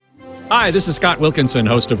Hi, this is Scott Wilkinson,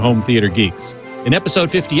 host of Home Theater Geeks. In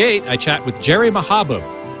episode 58, I chat with Jerry Mahabub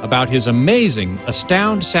about his amazing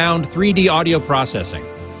Astound Sound 3D audio processing.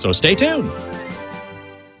 So stay tuned.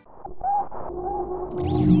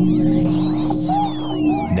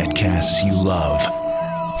 Netcasts you love.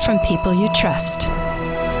 From people you trust.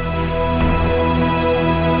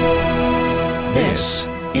 This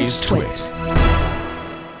is Twit.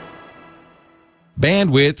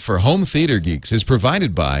 Bandwidth for Home Theater Geeks is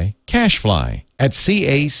provided by CacheFly at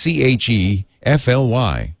CacheFly.com.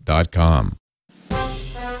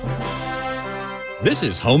 This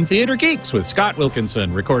is Home Theater Geeks with Scott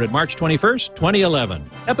Wilkinson, recorded March 21st, 2011.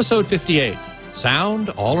 Episode 58, Sound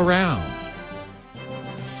All Around.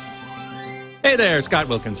 Hey there, Scott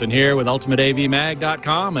Wilkinson here with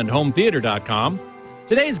UltimateAVMag.com and HomeTheater.com.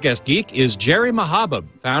 Today's guest geek is Jerry Mahabub,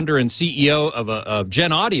 founder and CEO of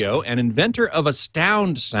Gen Audio and inventor of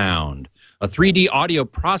Astound Sound, a 3D audio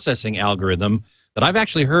processing algorithm that I've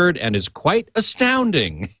actually heard and is quite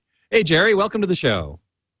astounding. Hey, Jerry, welcome to the show.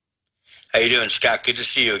 How you doing, Scott? Good to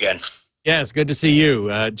see you again. Yes, good to see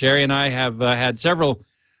you. Jerry and I have had several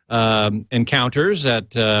encounters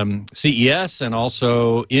at CES and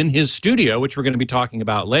also in his studio, which we're going to be talking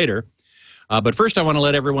about later. But first, I want to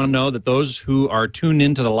let everyone know that those who are tuned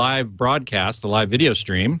into the live broadcast, the live video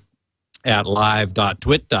stream at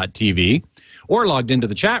live.twit.tv or logged into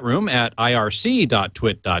the chat room at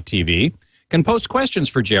irc.twit.tv can post questions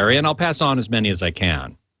for Jerry, and I'll pass on as many as I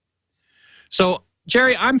can. So,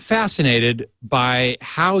 Jerry, I'm fascinated by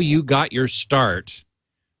how you got your start,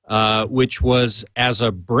 which was as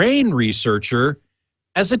a brain researcher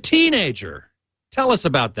as a teenager. Tell us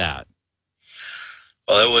about that.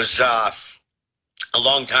 Well, it was a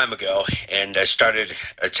long time ago, and I started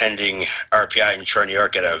attending RPI in Troy, New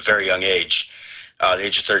York at a very young age, the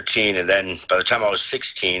age of 13, and then by the time I was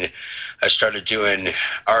 16, I started doing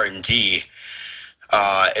R&D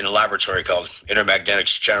in a laboratory called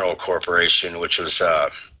Intermagnetics General Corporation, which was a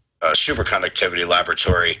superconductivity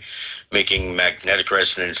laboratory making magnetic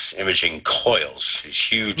resonance imaging coils, these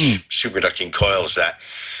huge superconducting coils that,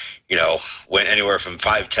 you know, went anywhere from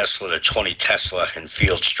 5 Tesla to 20 Tesla in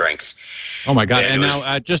field strength. Oh, my God. And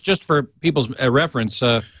now, just for people's reference,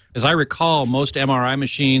 as I recall, most MRI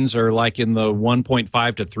machines are like in the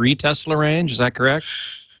 1.5 to 3 Tesla range. Is that correct?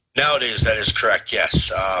 Nowadays, that is correct,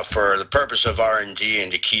 yes. For the purpose of R&D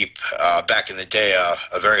and to keep, back in the day,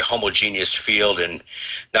 a very homogeneous field and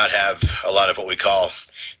not have a lot of what we call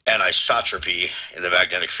anisotropy in the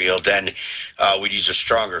magnetic field, then we'd use a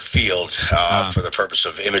stronger field for the purpose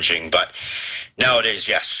of imaging. But nowadays,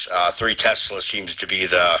 yes, 3 Tesla seems to be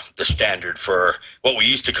the standard for what we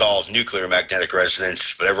used to call nuclear magnetic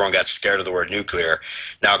resonance, but everyone got scared of the word nuclear,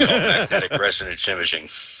 now called magnetic resonance imaging.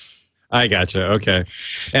 I gotcha. Okay.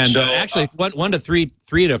 And So, actually, 1 to 3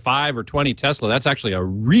 to 5 or 20 Tesla, that's actually a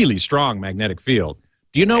really strong magnetic field.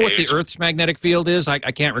 Do you know what the Earth's magnetic field is? I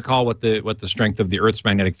can't recall what the strength of the Earth's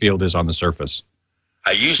magnetic field is on the surface.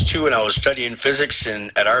 I used to when I was studying physics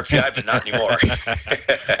at RPI, but not anymore.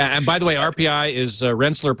 And by the way, RPI is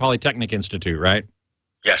Rensselaer Polytechnic Institute, right?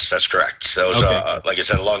 Yes, that's correct. That was, Okay. like I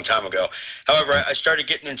said, a long time ago. However, I started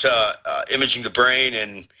getting into imaging the brain,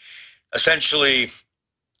 and essentially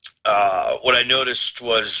what I noticed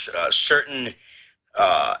was certain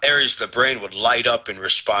areas of the brain would light up in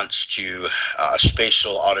response to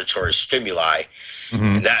spatial auditory stimuli,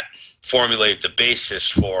 and that formulated the basis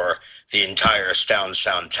for the entire Astound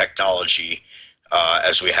Sound technology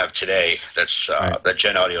as we have today. That's that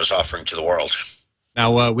Gen Audio is offering to the world.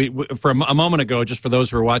 Now, we for a moment ago, just for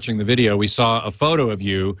those who are watching the video, we saw a photo of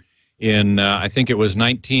you in, I think it was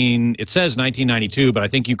it says 1992, but I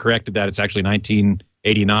think you corrected that. It's actually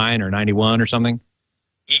 1989 or 91 or something.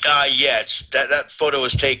 Yeah, that photo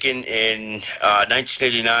was taken in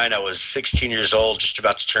 1989. I was 16 years old, just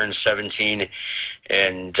about to turn 17.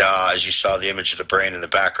 And as you saw the image of the brain in the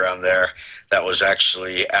background there, that was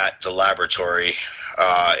actually at the laboratory.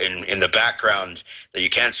 In the background that you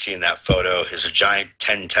can't see in that photo is a giant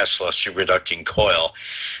 10 Tesla superconducting coil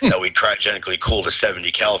that we cryogenically cool to 70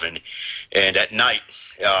 Kelvin. And at night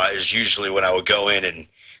is usually when I would go in and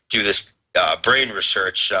do this brain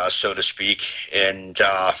research, so to speak. And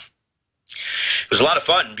it was a lot of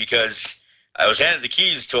fun because I was handed the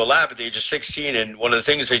keys to a lab at the age of 16, and one of the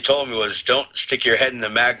things they told me was, don't stick your head in the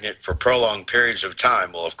magnet for prolonged periods of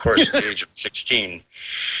time. Well, of course, at the age of 16,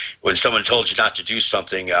 when someone told you not to do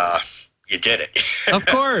something, you did it. Of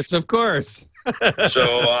course, of course.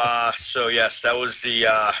 So yes, that was the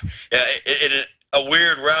in a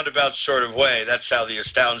weird roundabout sort of way. That's how the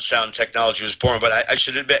Astound Sound technology was born. But I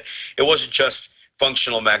should admit, it wasn't just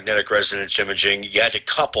functional magnetic resonance imaging. You had to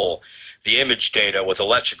couple the image data with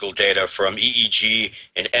electrical data from EEG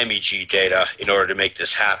and MEG data in order to make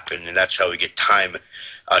this happen, and that's how we get time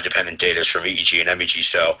dependent data from EEG and MEG.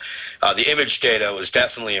 So the image data was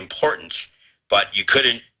definitely important, but you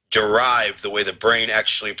couldn't derive the way the brain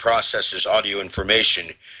actually processes audio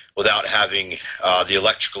information without having the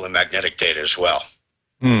electrical and magnetic data as well.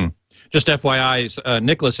 Just FYI,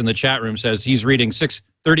 Nicholas in the chat room says he's reading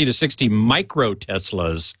 30 to 60 micro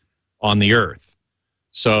Teslas on the Earth.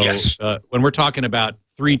 So Yes. When we're talking about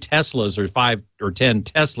 3 Teslas or 5 or 10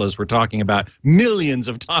 Teslas, we're talking about millions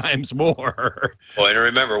of times more. Well, and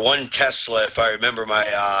remember, 1 Tesla, if I remember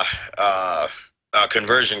my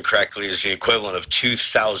conversion correctly, is the equivalent of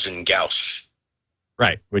 2,000 Gauss.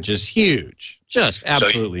 Right, which is huge. Just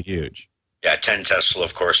absolutely huge. Yeah, 10 Tesla,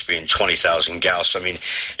 of course, being 20,000 Gauss. I mean,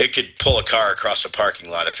 it could pull a car across a parking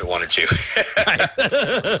lot if it wanted to.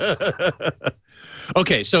 Right.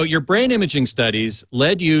 Okay, so your brain imaging studies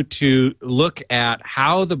led you to look at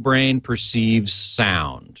how the brain perceives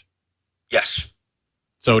sound. Yes.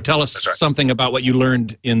 So tell us something about what you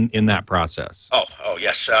learned in that process. Oh,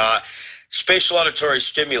 yes. Spatial auditory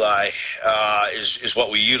stimuli is what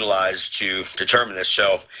we utilize to determine this.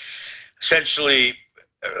 So essentially,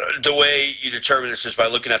 the way you determine this is by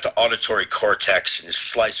looking at the auditory cortex and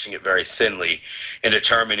slicing it very thinly and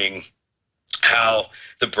determining how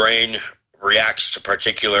the brain reacts to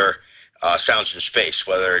particular sounds in space,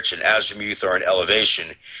 whether it's an azimuth or an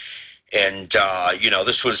elevation. And,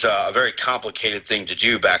 this was a very complicated thing to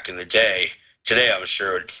do back in the day. Today, I'm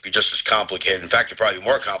sure it would be just as complicated. In fact, it'd probably be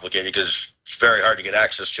more complicated because it's very hard to get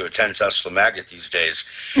access to a 10 Tesla magnet these days.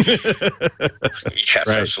 Yes,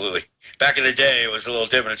 right. Absolutely. Back in the day, it was a little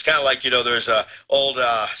different. It's kind of like, there's an old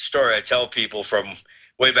story I tell people from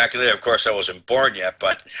way back in the day. Of course, I wasn't born yet,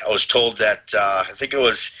 but I was told that I think it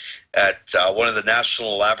was at one of the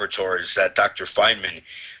national laboratories that Dr. Feynman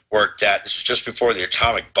worked at. This is just before the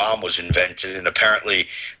atomic bomb was invented, and apparently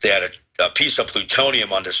they had a piece of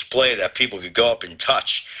plutonium on display that people could go up and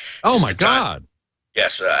touch. Oh, my God.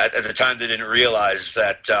 Yes, at the time they didn't realize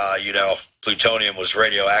that, plutonium was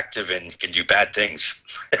radioactive and can do bad things.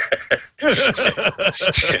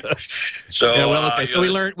 So, so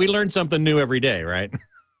we learned something new every day, right?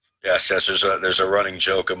 Yes, there's a running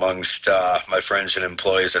joke amongst my friends and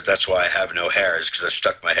employees that's why I have no hair, is because I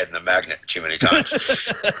stuck my head in a magnet too many times.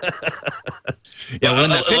 Yeah, well,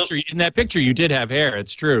 in that picture you did have hair.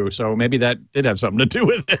 It's true. So maybe that did have something to do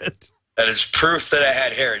with it. That is proof that I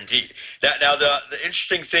had hair, indeed. Now the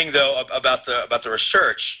interesting thing, though, about the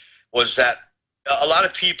research was that a lot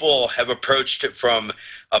of people have approached it from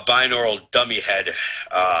a binaural dummy head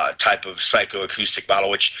type of psychoacoustic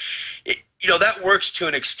model, which, that works to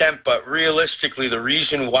an extent, but realistically, the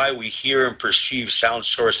reason why we hear and perceive sound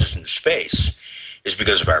sources in space is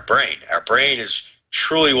because of our brain. Our brain is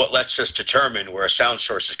truly what lets us determine where a sound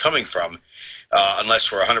source is coming from.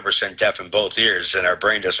 Unless we're 100% deaf in both ears, and our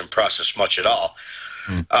brain doesn't process much at all.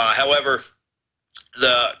 However,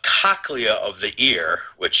 the cochlea of the ear,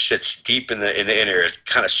 which sits deep in the inner ear, it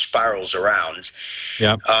kind of spirals around.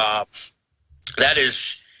 Yeah. That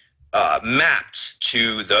is mapped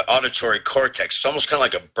to the auditory cortex. It's almost kind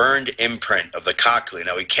of like a burned imprint of the cochlea.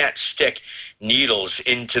 Now, we can't stick needles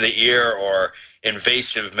into the ear or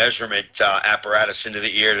invasive measurement apparatus into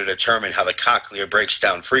the ear to determine how the cochlea breaks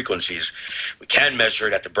down frequencies. We can measure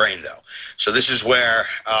it at the brain, though. So this is where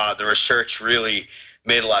the research really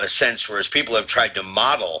made a lot of sense, whereas people have tried to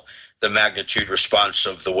model the magnitude response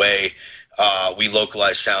of the way we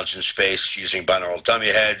localize sounds in space using binaural dummy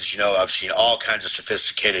heads. I've seen all kinds of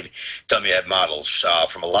sophisticated dummy head models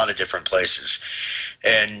from a lot of different places.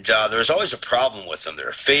 And there's always a problem with them. There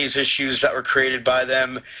are phase issues that were created by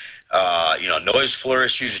them. Noise floor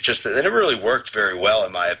issues. It's just that they never really worked very well,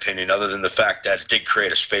 in my opinion, other than the fact that it did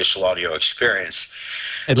create a spatial audio experience.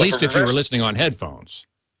 At least if you were listening on headphones.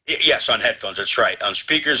 Yes, on headphones, that's right. On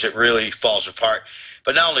speakers, it really falls apart.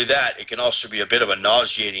 But not only that, it can also be a bit of a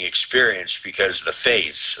nauseating experience because of the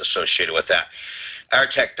phase associated with that. Our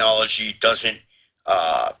technology doesn't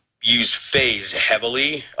use phase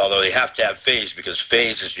heavily, although they have to have phase because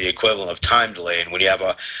phase is the equivalent of time delay. And when you have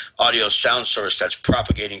an audio sound source that's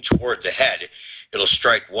propagating toward the head, it'll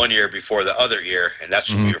strike one ear before the other ear, and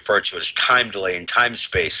that's what we refer to as time delay in time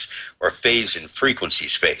space, or phase in frequency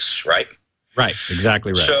space, right? Right,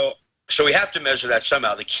 exactly right. So we have to measure that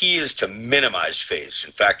somehow. The key is to minimize phase.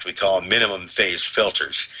 In fact, we call them minimum phase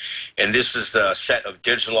filters. And this is the set of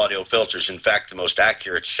digital audio filters. In fact, the most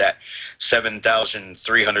accurate set,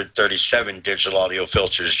 7,337 digital audio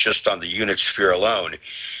filters just on the unit sphere alone.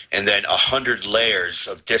 And then 100 layers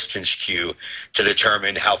of distance cue to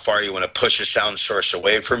determine how far you want to push a sound source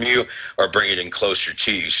away from you or bring it in closer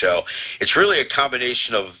to you. So it's really a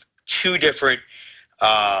combination of two different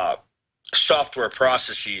software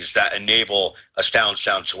processes that enable a sound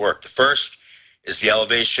to work. The first is the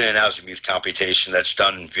elevation and azimuth computation that's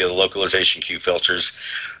done via the localization cue filters.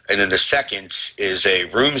 And then the second is a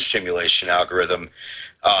room simulation algorithm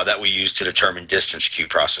that we use to determine distance cue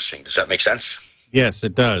processing. Does that make sense? Yes,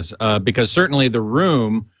 it does. Because certainly the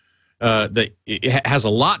room it has a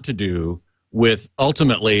lot to do with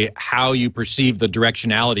ultimately how you perceive the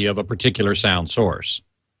directionality of a particular sound source.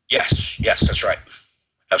 Yes, that's right.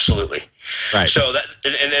 Absolutely. Right. So that,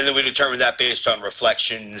 and then we determine that based on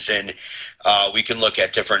reflections, and we can look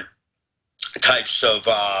at different types of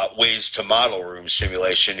ways to model room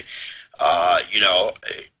simulation.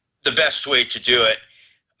 The best way to do it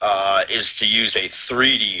is to use a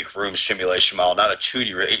 3D room simulation model, not a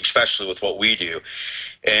 2D, especially with what we do.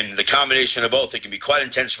 And the combination of both, it can be quite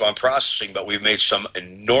intensive on processing, but we've made some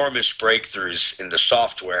enormous breakthroughs in the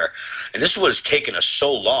software. And this is what has taken us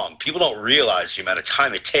so long. People don't realize the amount of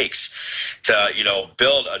time it takes to,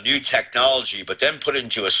 build a new technology, but then put it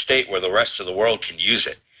into a state where the rest of the world can use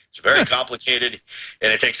it. It's very complicated,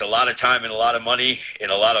 and it takes a lot of time and a lot of money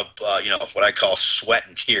and a lot of, what I call sweat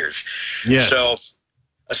and tears. Yes. So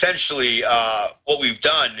essentially, what we've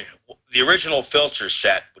done, the original filter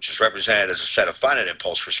set, which is represented as a set of finite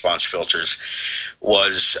impulse response filters,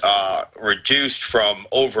 was reduced from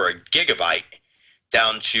over a gigabyte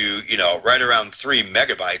down to, right around 3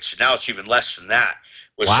 megabytes. Now it's even less than that,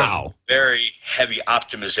 with some very heavy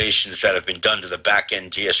optimizations that have been done to the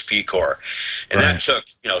back-end DSP core. And that took,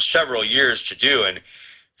 several years to do. And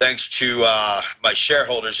thanks to my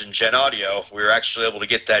shareholders in Gen Audio, we were actually able to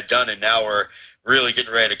get that done. And now we're really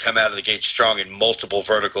getting ready to come out of the gate strong in multiple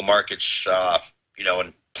vertical markets,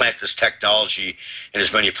 and plant this technology in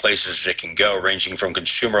as many places as it can go, ranging from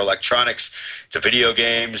consumer electronics to video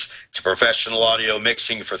games to professional audio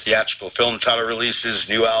mixing for theatrical film title releases,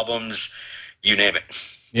 new albums, you name it.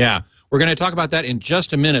 Yeah, we're going to talk about that in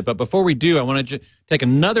just a minute. But before we do, I want to take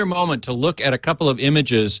another moment to look at a couple of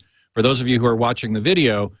images for those of you who are watching the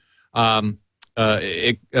video.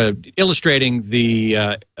 Illustrating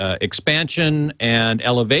the expansion and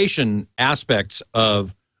elevation aspects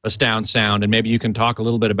of Astound Sound, and maybe you can talk a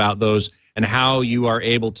little bit about those and how you are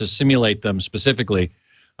able to simulate them specifically.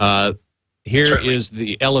 Here Certainly. is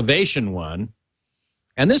the elevation one,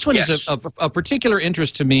 and this one is of particular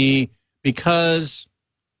interest to me because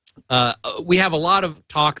we have a lot of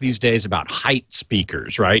talk these days about height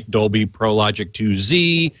speakers, right? Dolby Pro Logic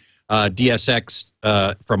 2Z,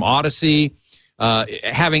 DSX from Odyssey.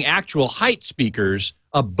 Having actual height speakers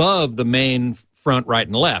above the main front, right,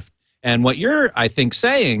 and left. And what you're, I think,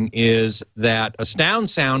 saying is that Astound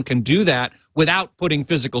Sound can do that without putting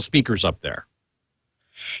physical speakers up there.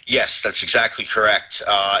 Yes, that's exactly correct.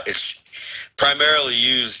 It's primarily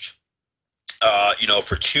used,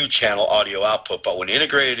 for 2-channel audio output, but when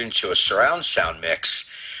integrated into a surround sound mix,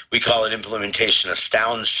 we call it implementation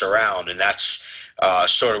Astound Surround, and that's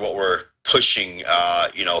sort of what we're pushing,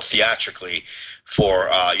 theatrically for,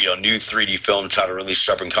 new 3D film title release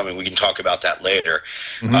up and coming. We can talk about that later.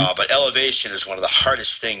 But elevation is one of the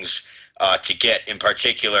hardest things to get, in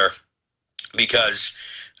particular because,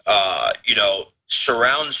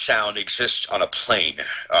 surround sound exists on a plane.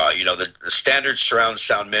 The standard surround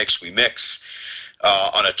sound mix, we mix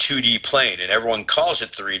on a 2D plane, and everyone calls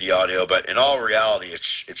it 3D audio, but in all reality,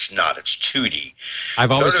 it's not. It's 2D.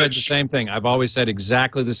 I've always said the same thing. I've always said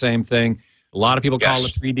exactly the same thing. A lot of people call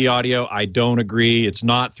it 3D audio. I don't agree. It's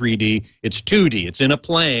not 3D. It's 2D. It's in a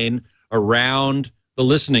plane around the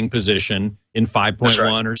listening position in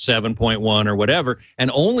 5.1 or 7.1 or whatever.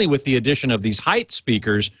 And only with the addition of these height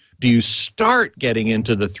speakers do you start getting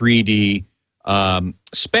into the 3D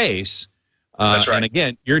space. That's right. And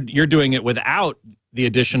again, you're doing it without the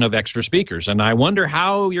addition of extra speakers. And I wonder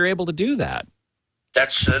how you're able to do that.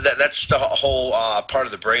 That's the whole part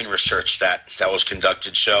of the brain research that was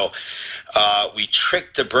conducted. So we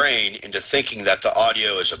tricked the brain into thinking that the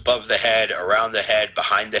audio is above the head, around the head,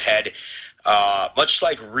 behind the head. Much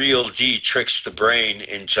like Real D tricks the brain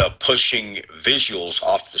into pushing visuals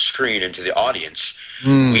off the screen into the audience,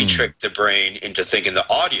 we trick the brain into thinking the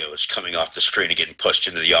audio is coming off the screen and getting pushed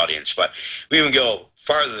into the audience. But we even go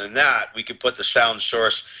farther than that, we can put the sound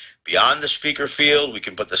source beyond the speaker field. We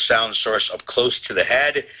can put the sound source up close to the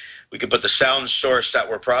head. We can put the sound source that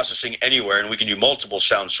we're processing anywhere, and we can do multiple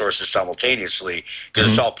sound sources simultaneously because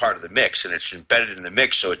it's all part of the mix, and it's embedded in the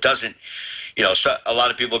mix, so it doesn't, so a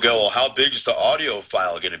lot of people go, well, how big is the audio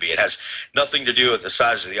file going to be? It has nothing to do with the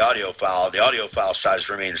size of the audio file. The audio file size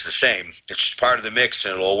remains the same. It's just part of the mix,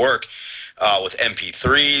 and it'll work with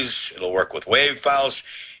MP3s. It'll work with WAV files.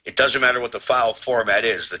 It doesn't matter what the file format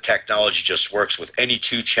is. The technology just works with any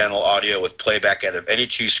two-channel audio with playback out of any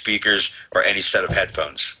two speakers or any set of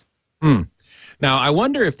headphones. Now, I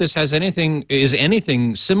wonder if this is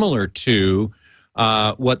anything similar to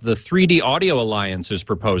what the 3D Audio Alliance is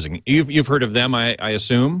proposing. You've heard of them, I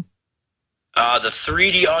assume? The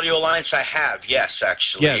 3D Audio Alliance, I have, yes,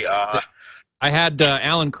 actually. Yes. I had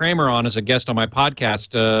Alan Kramer on as a guest on my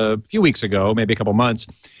podcast a few weeks ago, maybe a couple months,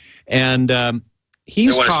 and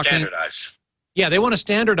he's talking. They want to standardize. Yeah, they want to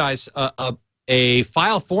standardize a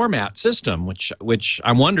file format system, which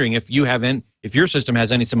I'm wondering if your system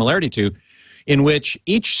has any similarity to, in which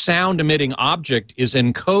each sound emitting object is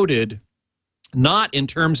encoded not in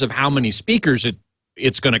terms of how many speakers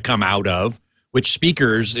it's going to come out of, which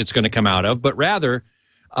speakers it's going to come out of, but rather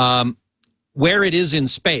where it is in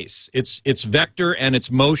space, its vector and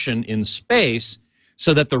its motion in space,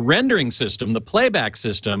 so that the rendering system, the playback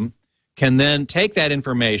system, can then take that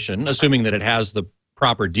information, assuming that it has the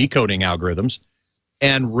proper decoding algorithms,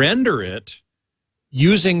 and render it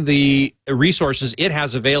using the resources it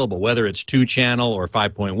has available, whether it's 2-channel or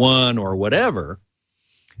 5.1 or whatever.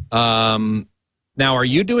 Now, are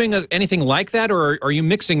you doing anything like that, or are you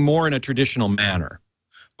mixing more in a traditional manner?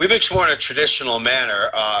 We mix more in a traditional manner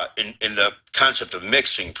in the concept of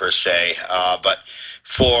mixing per se, but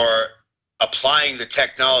for applying the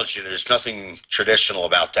technology, there's nothing traditional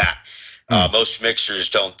about that. Most mixers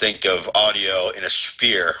don't think of audio in a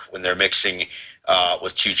sphere when they're mixing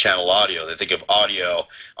with 2-channel audio. They think of audio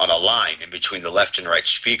on a line in between the left and right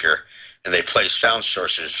speaker, and they place sound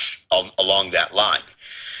sources along that line.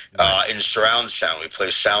 In surround sound, we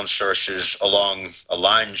place sound sources along a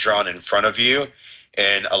line drawn in front of you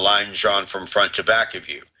and a line drawn from front to back of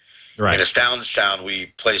you. Right. In a sound, we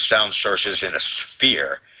place sound sources in a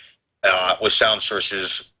sphere with sound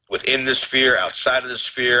sources within the sphere, outside of the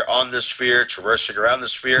sphere, on the sphere, traversing around the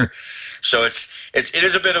sphere. So it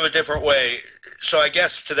is a bit of a different way. So I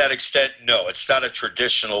guess to that extent, no, it's not a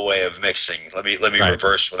traditional way of mixing. Let me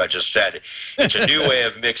reverse what I just said. It's a new way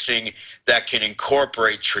of mixing that can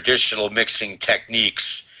incorporate traditional mixing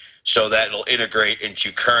techniques so that it'll integrate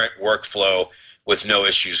into current workflow with no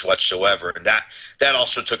issues whatsoever. And that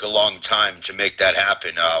also took a long time to make that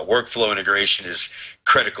happen. Workflow integration is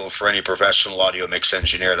critical for any professional audio mix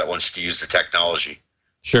engineer that wants to use the technology.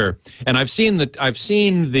 Sure. And I've seen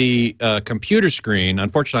the computer screen.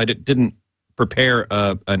 Unfortunately, I didn't prepare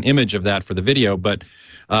an image of that for the video, but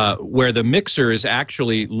where the mixer is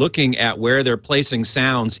actually looking at where they're placing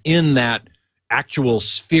sounds in that actual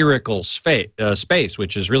spherical space,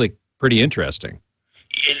 which is really pretty interesting.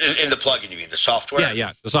 In the plugin, you mean the software?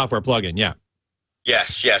 Yeah, the software plugin, yeah.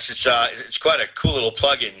 Yes, it's quite a cool little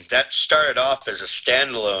plugin. That started off as a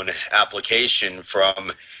standalone application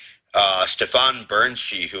from Stefan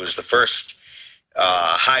Bernsey, who was the first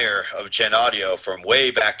hire of Gen Audio from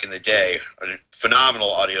way back in the day, a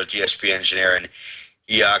phenomenal audio DSP engineer, and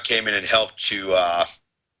he came in and helped to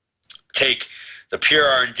take the pure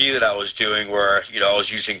R&D that I was doing, where I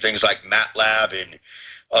was using things like MATLAB and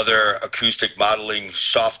other acoustic modeling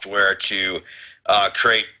software to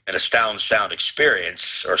create an astound sound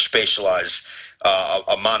experience or spatialize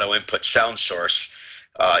a mono input sound source.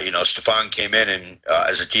 Stefan came in and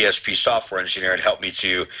as a DSP software engineer and helped me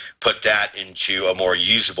to put that into a more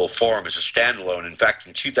usable form as a standalone. In fact,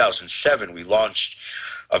 in 2007, we launched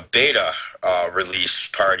a beta release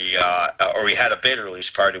party, or we had a beta release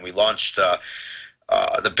party, and we launched the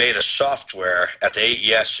beta software at the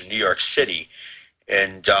AES in New York City.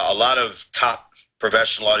 And a lot of top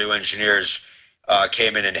professional audio engineers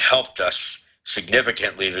came in and helped us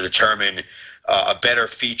significantly to determine a better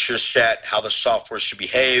feature set, how the software should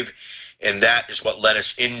behave, and that is what led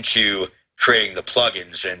us into creating the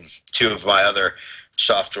plugins. And two of my other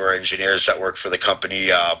software engineers that work for the company,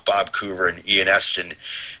 Bob Coover and Ian Eston,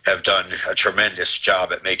 have done a tremendous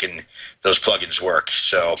job at making those plugins work.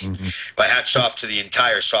 So my hat's off to the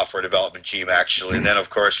entire software development team, actually. And then, of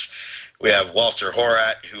course, we have Walter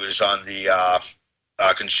Horat, who is on the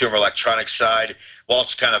consumer electronics side.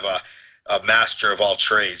 Walt's kind of a master of all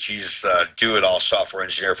trades. He's the do-it-all software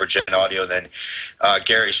engineer for Gen Audio. And then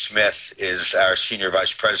Gary Smith is our senior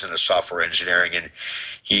vice president of software engineering, and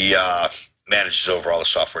he manages over all the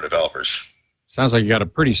software developers. Sounds like you got a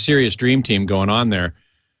pretty serious dream team going on there.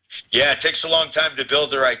 Yeah, it takes a long time to build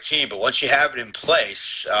the right team, but once you have it in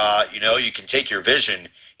place, you can take your vision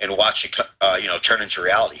and watch it, turn into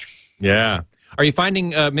reality. Yeah. Are you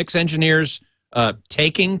finding mix engineers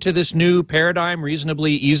taking to this new paradigm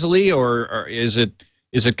reasonably easily, or is it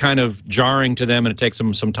kind of jarring to them and it takes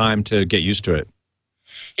them some time to get used to it?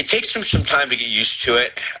 It takes them some time to get used to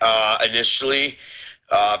it initially.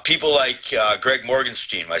 People like Greg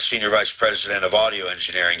Morgenstein, my senior vice president of audio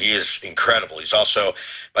engineering, he is incredible. He's also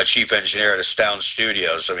my chief engineer at Astound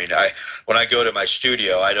Studios. I mean, when I go to my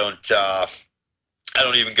studio, I don't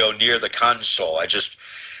even go near the console. I just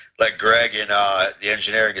let Greg and the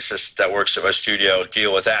engineering assistant that works at my studio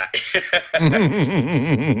deal with that. And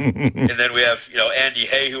then we have, Andy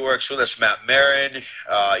Hay, who works with us, Matt Marin.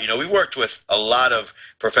 We worked with a lot of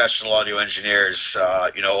professional audio engineers,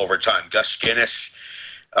 over time. Gus Guinness,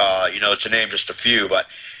 to name just a few. But,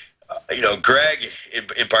 Greg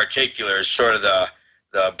in particular is sort of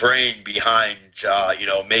the brain behind,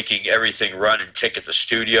 making everything run and tick at the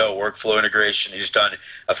studio, workflow integration. He's done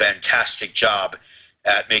a fantastic job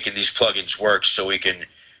at making these plugins work so we can,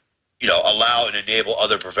 allow and enable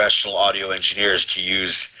other professional audio engineers to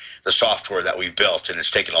use the software that we've built. And it's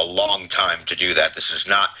taken a long time to do that. This is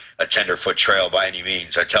not a tenderfoot trail by any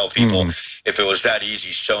means. I tell people if it was that easy,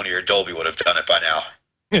 Sony or Dolby would have done it by now.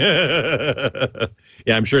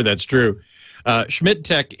 Yeah, I'm sure that's true. Schmidt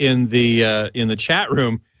Tech in the chat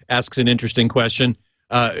room asks an interesting question.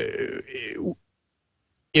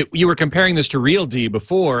 You were comparing this to Real D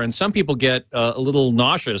before, and some people get a little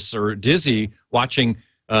nauseous or dizzy watching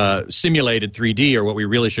simulated 3D, or what we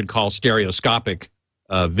really should call stereoscopic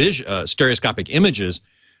images.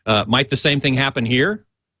 Might the same thing happen here?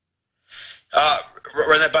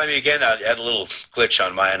 Run that by me again. I had a little glitch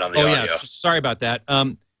on my end on the audio. Yeah, sorry about that.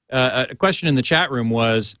 A question in the chat room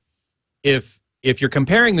was, if you're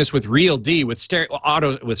comparing this with Real D, with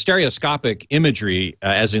stereoscopic imagery,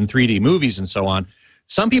 as in 3D movies and so on,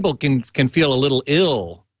 some people can feel a little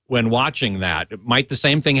ill when watching that. Might the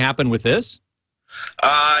same thing happen with this?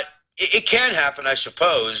 It can happen, I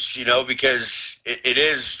suppose, because it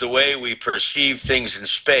is the way we perceive things in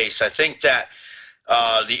space. I think that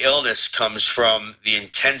the illness comes from the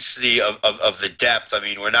intensity of the depth. I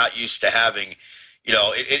mean, we're not used to having, in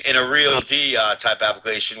a Real D type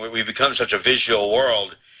application, where we become such a visual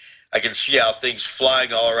world. I can see how things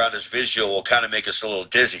flying all around us visual will kind of make us a little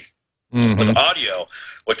dizzy. With audio,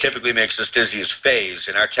 what typically makes us dizzy is phase,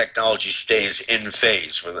 and our technology stays in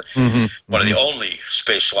phase. We're one of the only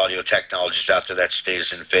spatial audio technologies out there that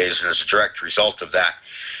stays in phase, and as a direct result of that,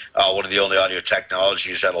 one of the only audio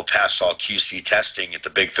technologies that will pass all QC testing at the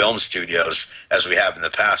big film studios, as we have in the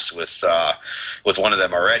past with one of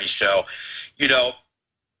them already. So,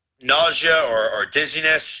 nausea or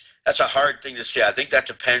dizziness, that's a hard thing to say. I think that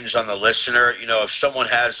depends on the listener. If someone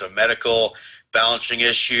has a medical balancing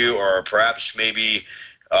issue, or perhaps maybe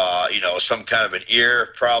some kind of an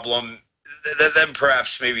ear problem, then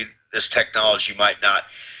perhaps maybe this technology might not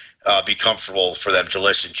be comfortable for them to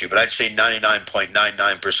listen to. But I'd say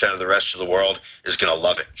 99.99% of the rest of the world is going to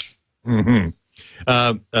love it.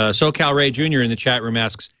 SoCal Ray Jr. in the chat room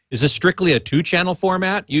asks, is this strictly a 2-channel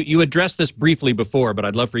format? You addressed this briefly before, but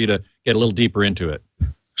I'd love for you to get a little deeper into it.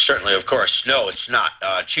 Certainly, of course. No, it's not.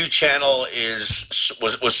 2-channel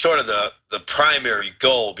was sort of the primary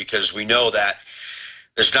goal, because we know that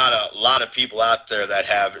there's not a lot of people out there that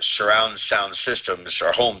have surround sound systems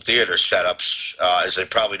or home theater setups, as they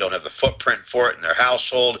probably don't have the footprint for it in their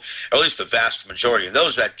household, or at least the vast majority. And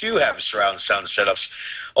those that do have surround sound setups,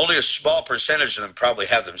 only a small percentage of them probably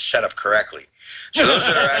have them set up correctly. So those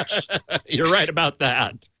that are actually... You're right about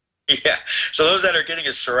that. Yeah. So those that are getting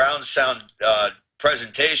a surround sound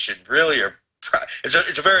presentation really are, it's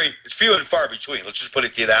few and far between. Let's just put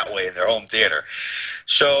it to you that way, in their home theater.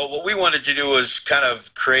 So what we wanted to do was kind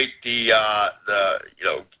of create the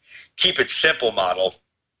keep it simple model,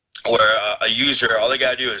 where a user, all they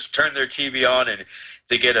got to do is turn their TV on and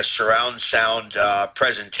they get a surround sound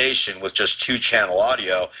presentation with just 2-channel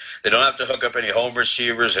audio. They don't have to hook up any home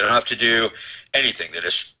receivers. They don't have to do anything. They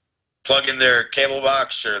just plug in their cable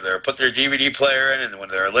box, or they put their DVD player in, and when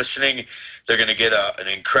they're listening, they're going to get an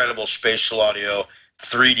incredible spatial audio,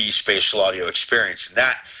 3D spatial audio experience. And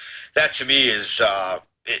that to me is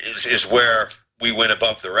where we win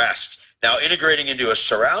above the rest. Now, integrating into a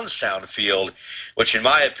surround sound field, which in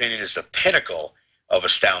my opinion is the pinnacle of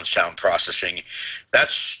Astound sound processing,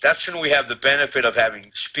 that's when we have the benefit of having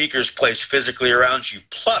speakers placed physically around you,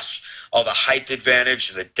 plus all the height advantage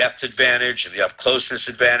and the depth advantage and the up closeness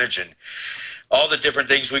advantage and all the different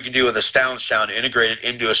things we can do with Astound sound integrated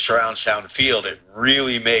into a surround sound field. It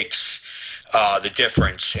really makes the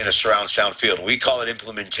difference in a surround sound field. We call it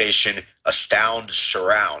implementation Astound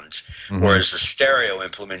Surround, whereas the stereo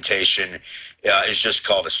implementation is just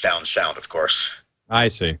called Astound Sound, of course. I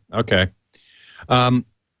see. Okay. And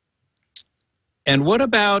what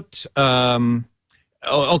about?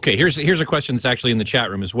 Okay. Here's a question that's actually in the chat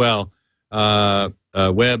room as well.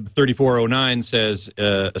 Web 3409 says,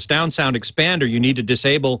 Astound Sound Expander. You need to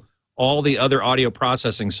disable all the other audio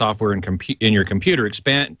processing software in your computer.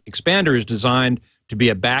 Expander is designed to be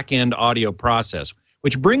a back-end audio process,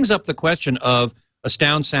 which brings up the question of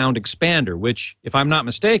Astound Sound Expander, which, if I'm not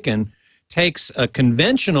mistaken, takes a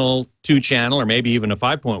conventional 2-channel or maybe even a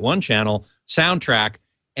 5.1 channel soundtrack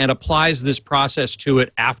and applies this process to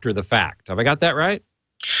it after the fact. Have I got that right?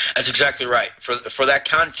 That's exactly right. For that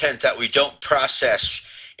content that we don't process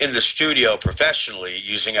in the studio professionally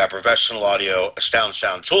using our professional audio Astound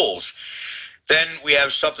Sound tools, then we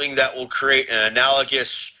have something that will create an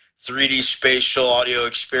analogous 3D spatial audio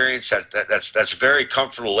experience that's very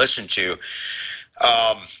comfortable to listen to.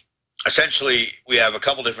 Essentially, we have a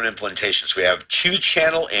couple different implementations. We have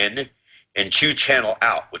 2-channel in and 2-channel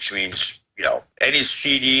out, which means, you know, any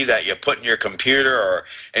CD that you put in your computer or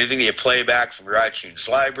anything that you play back from your iTunes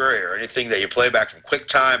library or anything that you play back from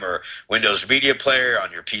QuickTime or Windows Media Player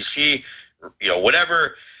on your PC, you know,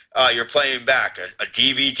 whatever you're playing back, a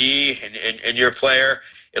DVD in your player,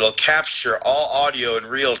 it'll capture all audio in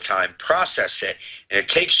real time, process it, and it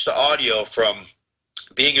takes the audio from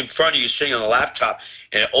being in front of you, sitting on the laptop,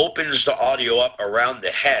 and it opens the audio up around the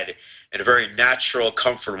head in a very natural,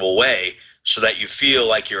 comfortable way so that you feel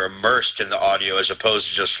like you're immersed in the audio as opposed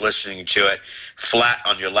to just listening to it flat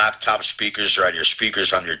on your laptop speakers or on your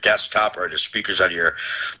speakers on your desktop or on your speakers on your,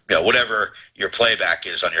 you know, whatever your playback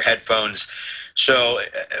is on your headphones. So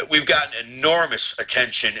we've gotten enormous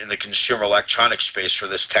attention in the consumer electronics space for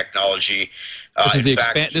this technology. This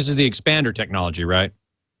is the expander technology, right?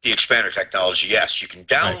 The expander technology, yes. You can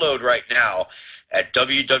download right now at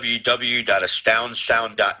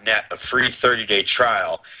www.astoundsound.net a free 30-day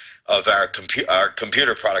trial of our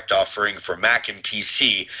computer product offering for Mac and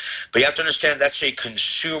PC. But you have to understand that's a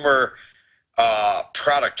consumer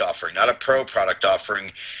product offering, not a pro product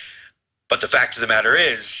offering. But the fact of the matter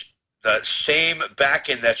is, the same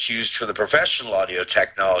backend that's used for the professional audio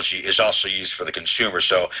technology is also used for the consumer.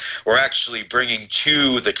 So we're actually bringing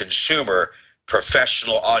to the consumer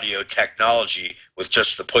professional audio technology with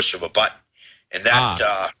just the push of a button, and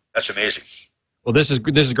that's amazing. Well, this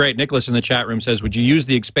is great. Nicholas in the chat room says, would you use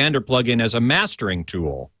the expander plugin as a mastering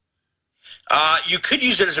tool? You could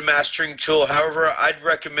use it as a mastering tool. However, I'd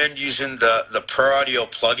recommend using the Pro Audio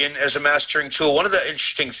plugin as a mastering tool. One of the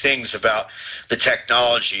interesting things about the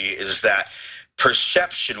technology is that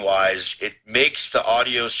perception-wise, it makes the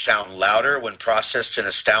audio sound louder when processed in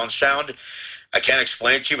Astound Sound. I can't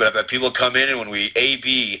explain it to you, but I bet people come in and when we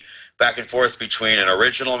A/B back and forth between an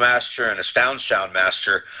original master and a Astound Sound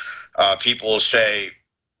master, people will say,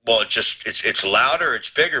 well, it's louder, it's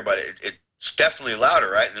bigger, but it's definitely louder,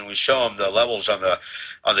 right? And then we show them the levels on the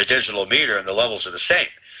digital meter, and the levels are the same.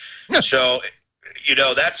 So, you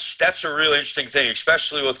know, that's a really interesting thing,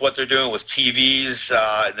 especially with what they're doing with TVs,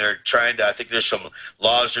 and they're trying to, I think there's some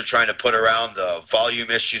laws they're trying to put around the volume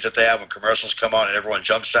issues that they have when commercials come on and everyone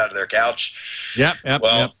jumps out of their couch. Yep.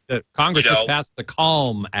 Congress just passed the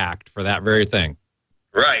Calm Act for that very thing.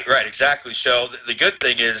 Right, exactly. So the good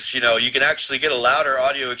thing is, you know, you can actually get a louder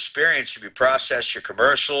audio experience if you process your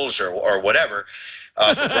commercials or whatever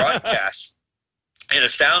for broadcast in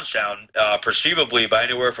Astound Sound, perceivably by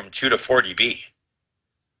anywhere from 2 to 4 dB.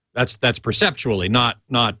 That's perceptually, not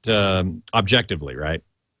objectively, right?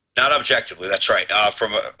 Not objectively, that's right.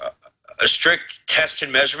 From a strict test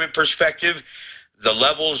and measurement perspective, the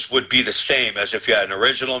levels would be the same as if you had an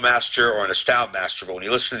original master or an Astound master. But when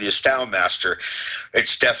you listen to the Astound master,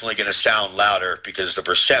 it's definitely going to sound louder because the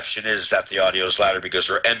perception is that the audio is louder because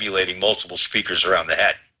we're emulating multiple speakers around the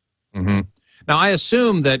head. Mm-hmm. Now, I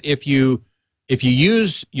assume that if you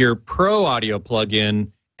use your Pro Audio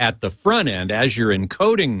plugin at the front end as you're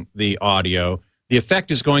encoding the audio, the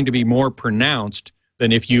effect is going to be more pronounced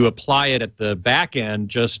than if you apply it at the back end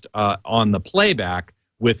just on the playback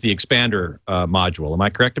with the expander module. Am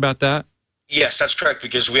I correct about that? Yes, that's correct,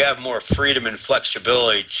 because we have more freedom and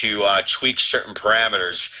flexibility to tweak certain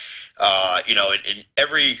parameters. You know, in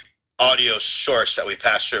every audio source that we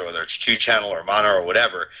pass through, whether it's 2-channel or mono or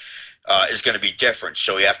whatever, is going to be different.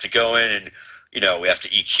 So we have to go in and, you know, we have to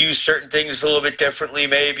EQ certain things a little bit differently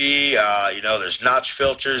maybe. You know, there's notch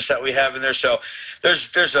filters that we have in there. So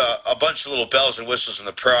there's a bunch of little bells and whistles on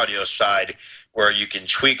the Pro Audio side where you can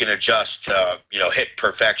tweak and adjust to, you know, hit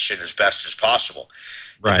perfection as best as possible.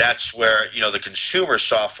 Right. And that's where, you know, the consumer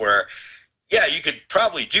software, Yeah, you could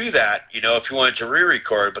probably do that, if you wanted to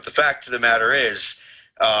re-record. But the fact of the matter is,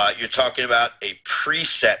 you're talking about a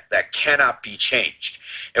preset that cannot be changed.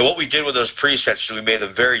 And what we did with those presets is we made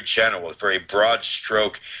them very general, with very broad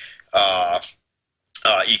stroke uh,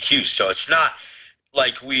 EQs. So it's not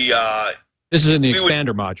like This is in the we would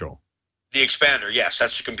expander module. the expander. Yes,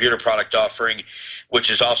 that's the computer product offering, which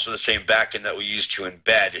is also the same backend that we use to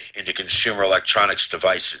embed into consumer electronics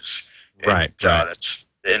devices. Right,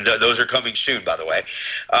 And, right. those are coming soon, by the way.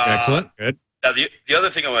 Excellent. Good. Now, the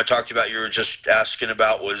other thing I want to talk to you about, you were just asking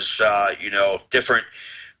about was, different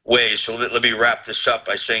ways. So let me wrap this up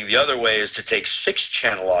by saying the other way is to take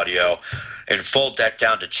 6-channel audio and fold that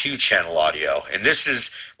down to 2-channel audio. And this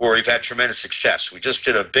is where we've had tremendous success. We just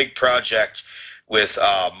did a big project with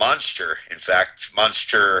Monster. In fact,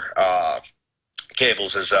 Monster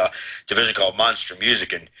Cables is a division called Monster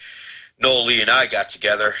Music. And Noel Lee and I got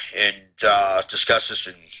together and discussed this,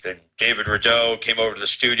 and then David Rideau came over to the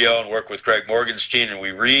studio and worked with Greg Morgenstein, and we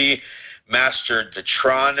remastered the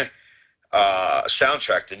Tron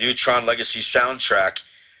soundtrack, the new Tron Legacy soundtrack,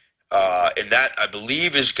 and that, I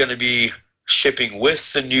believe, is going to be shipping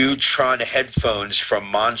with the new Tron headphones from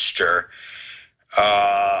Monster.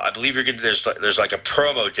 I believe there's like a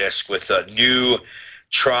promo disc with a new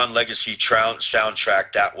Tron Legacy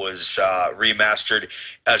soundtrack that was remastered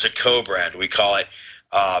as a co-brand. We call it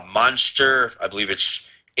Monster. I believe it's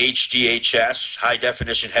HDHS, high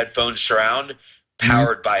definition headphone surround,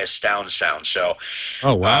 powered by Astound Sound. So,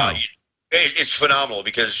 Oh, wow. it's phenomenal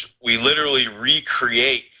because we literally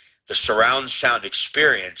recreate the surround sound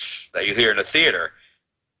experience that you hear in a theater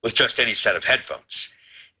with just any set of headphones.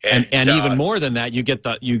 And even more than that, you get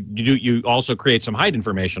you also create some height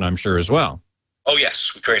information, I'm sure, as well. Oh,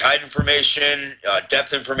 yes. We create height information,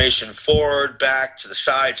 depth information, forward, back, to the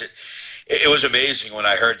sides. It was amazing when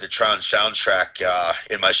I heard the Tron soundtrack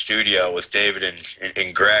in my studio with David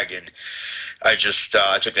and Greg, and I just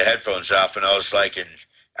took the headphones off, and I was like, and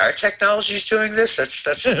our technology's doing this? That's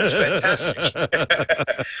fantastic.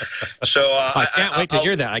 So I can't wait to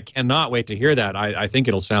hear that. I cannot wait to hear that. I think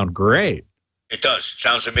it'll sound great. It does. It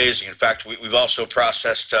sounds amazing. In fact, we've also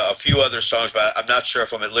processed a few other songs, but I'm not sure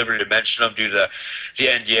if I'm at liberty to mention them due to the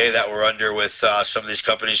NDA that we're under with some of these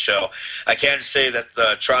companies. So I can say that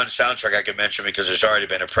the Tron soundtrack I can mention because there's already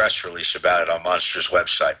been a press release about it on Monster's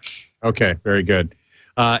website. Okay, very good.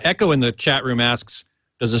 Echo in the chat room asks,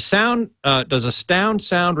 does a sound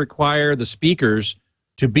sound require the speakers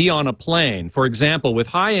to be on a plane? For example, with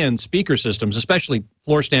high-end speaker systems, especially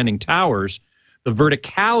floor-standing towers, the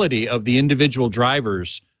verticality of the individual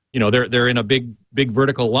drivers, they're in a big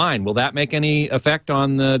vertical line. Will that make any effect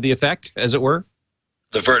on the effect, as it were?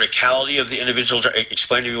 The verticality of the individual.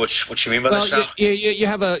 Explain to me what you mean by this now. You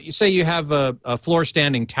have a floor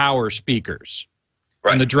standing tower speakers,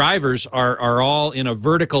 right? And the drivers are all in a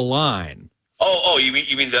vertical line. Oh, you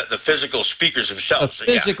mean the physical speakers themselves? The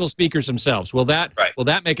physical speakers themselves. Will that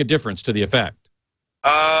make a difference to the effect?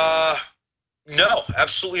 No,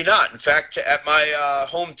 absolutely not. In fact, at my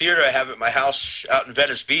home theater I have at my house out in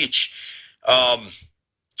Venice Beach,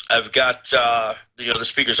 I've got the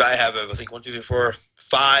speakers I have. I think 1, 2, 3, 4,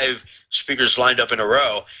 5 speakers lined up in a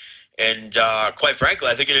row, and quite frankly,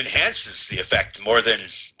 I think it enhances the effect more than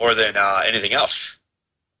anything else.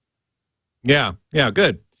 Yeah,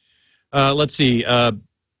 good. Let's see.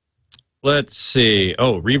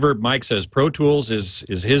 Oh, Reverb Mike says Pro Tools is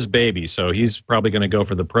his baby, so he's probably going to go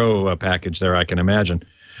for the Pro package there, I can imagine.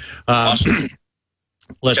 Awesome.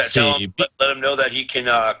 Let's see. Let him know that he can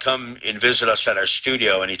come and visit us at our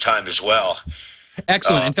studio anytime as well.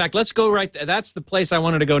 Excellent. In fact, let's go right there. That's the place I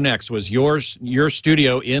wanted to go next, was your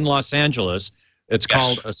studio in Los Angeles. It's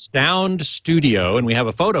called Astound Studio, and we have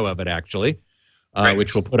a photo of it, actually,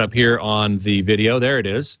 which we'll put up here on the video. There it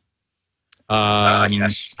is.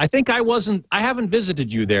 Yes. I think I haven't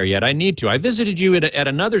visited you there yet. I need to. I visited you at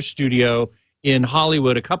another studio in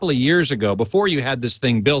Hollywood a couple of years ago, before you had this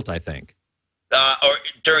thing built, I think. Or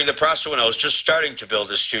during the process when I was just starting to build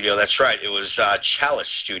this studio. That's right. It was Chalice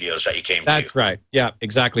Studios that you came to. That's right. Yeah,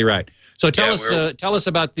 exactly right. So tell us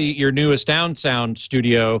about your new Astound Sound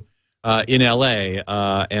studio in LA,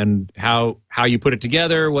 and how you put it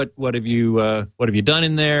together. What have you done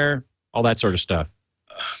in there? All that sort of stuff.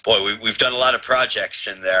 Boy, we've done a lot of projects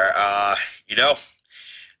in there.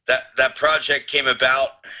 That project came about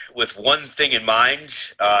with one thing in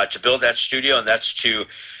mind, to build that studio, and that's to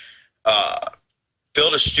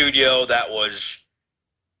build a studio that was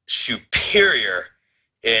superior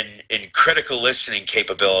in critical listening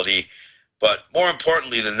capability. But more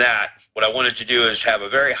importantly than that, what I wanted to do is have a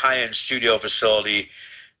very high-end studio facility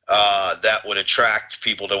that would attract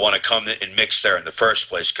people to want to come and mix there in the first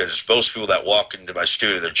place. Because most people that walk into my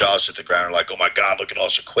studio, their jaws hit the ground, are like, "Oh my God, look at all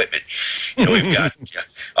this equipment!" We've got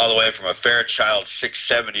all the way from a Fairchild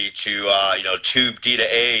 670 to two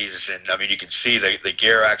D-to-A's, and I mean, you can see the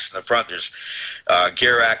gear racks in the front. There's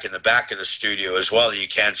gear rack in the back of the studio as well that you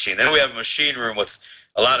can see, and then we have a machine room with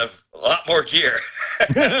a lot more gear.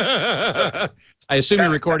 I assume you're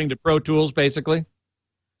recording to Pro Tools, basically.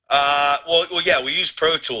 Well, yeah, we use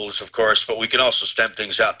Pro Tools, of course, but we can also stem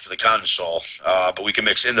things out to the console. But we can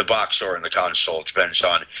mix in the box or in the console. It depends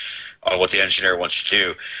on what the engineer wants to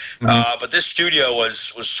do. But this studio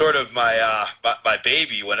was sort of my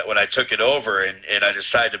baby when I took it over and I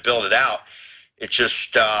decided to build it out. It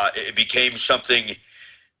just it became something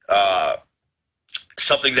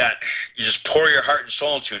that you just pour your heart and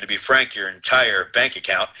soul into, and to be frank, your entire bank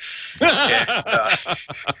account. And,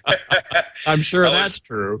 I'm sure that's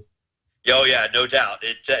true. Oh yeah, no doubt.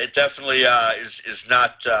 It definitely is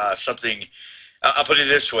not something. I'll put it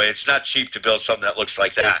this way: it's not cheap to build something that looks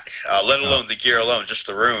like that. Let alone the gear alone, just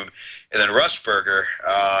the room. And then Rustberger,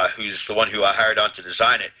 who's the one who I hired on to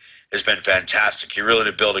design it, has been fantastic. He really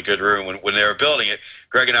did build a good room. When they were building it,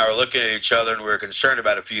 Greg and I were looking at each other and we were concerned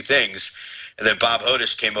about a few things. And then Bob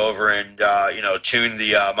Hodis came over and tuned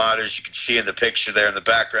the monitors. You can see in the picture there in the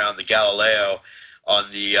background the Galileo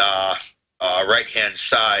on the right-hand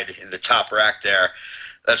side in the top rack there.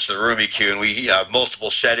 That's the room EQ, and we have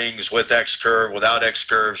multiple settings with X-Curve, without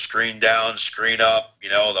X-Curve, screen down, screen up,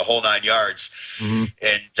 the whole 9 yards. And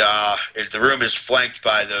the room is flanked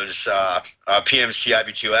by those PMC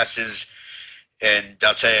IB2Ss. And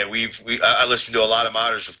I'll tell you, I listened to a lot of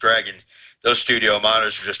monitors with Greg, and those studio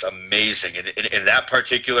monitors are just amazing. And in that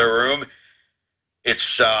particular room,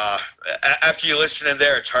 it's after you listen in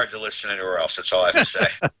there, it's hard to listen anywhere else. That's all I have to say.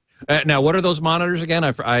 Now, what are those monitors again?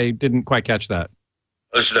 I didn't quite catch that.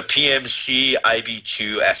 Those are the PMC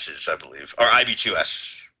IB2Ss, I believe, or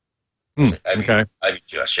IB2S. Okay.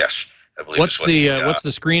 IB2S, yes, I believe. What's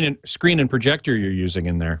the screen and projector you're using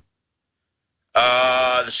in there?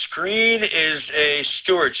 The screen is a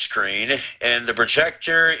Stewart screen, and the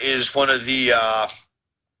projector is one of the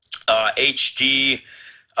HD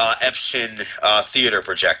Epson theater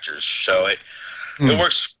projectors. So it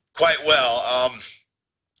works quite well.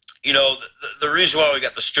 The reason why we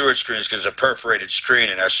got the Stewart screen is because it's a perforated screen,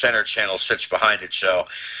 and our center channel sits behind it. So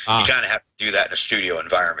you kind of have to do that in a studio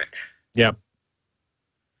environment. Yeah.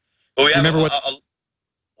 But we have Remember what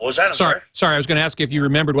was that? I'm sorry. Sorry, I was going to ask if you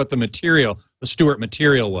remembered what the Stewart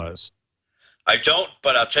material was. I don't,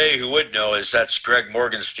 but I'll tell you who would know is that's Greg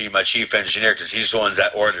Morgenstein, my chief engineer, because he's the one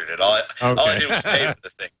that ordered it. All I did was pay for the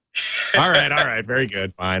thing. All right. Very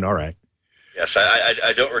good. Fine. All right. Yes,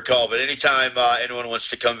 I don't recall, but anytime anyone wants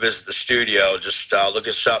to come visit the studio, just look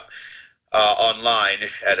us up online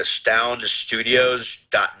at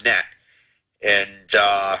astoundstudios.net, and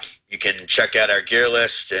you can check out our gear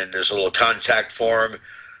list, and there's a little contact form,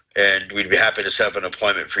 and we'd be happy to set up an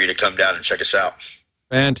appointment for you to come down and check us out.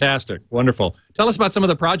 Fantastic. Wonderful. Tell us about some of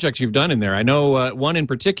the projects you've done in there. I know one in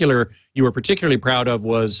particular you were particularly proud of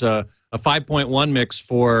was a 5.1 mix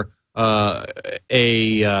for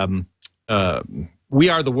We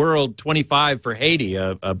Are the World 25 for Haiti,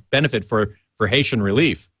 a benefit for Haitian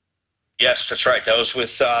relief. Yes, that's right. That was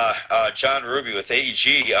with John Ruby with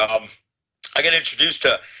AEG. I got introduced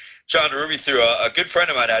to John Ruby through a good friend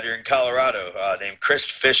of mine out here in Colorado named Chris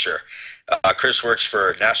Fisher. Chris works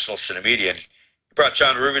for National Cinemedia, and he brought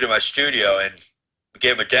John Ruby to my studio, and we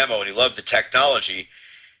gave him a demo, and he loved the technology.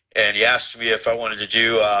 And he asked me if I wanted to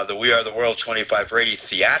do the We Are the World 25 for 80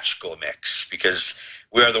 theatrical mix, because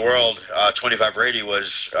We Are the World 25 for 80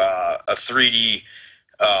 was a 3D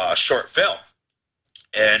short film.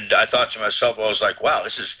 And I thought to myself, I was like, wow,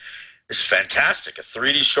 this is fantastic. A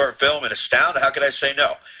 3D short film in Astound? How could I say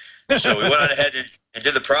no? So we went on ahead and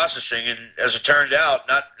did the processing. And as it turned out,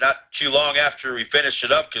 not too long after we finished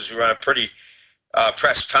it up, because we were on a pretty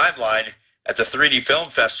pressed timeline at the 3D Film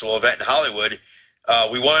Festival event in Hollywood,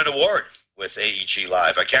 we won an award with AEG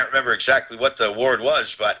Live. I can't remember exactly what the award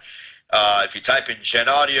was, but if you type in Gen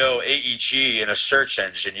Audio AEG in a search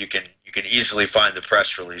engine, you can easily find the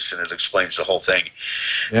press release, and it explains the whole thing.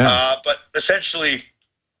 Yeah. But essentially,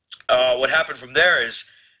 what happened from there is,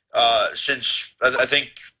 since I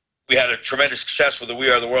think we had a tremendous success with the We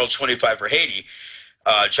Are the World 25 for Haiti,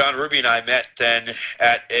 John Ruby and I met then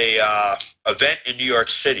at a event in New York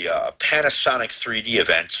City, a Panasonic 3D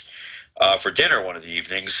event, for dinner one of the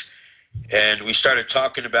evenings. And we started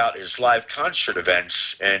talking about his live concert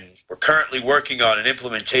events, and we're currently working on an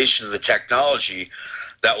implementation of the technology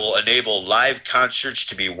that will enable live concerts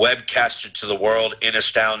to be webcasted to the world in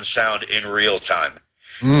Astound Sound in real time.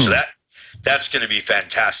 So Mm. that's going to be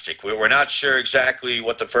fantastic. We're not sure exactly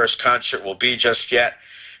what the first concert will be just yet.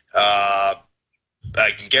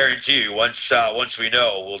 I can guarantee you, once we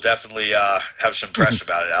know, we'll definitely have some press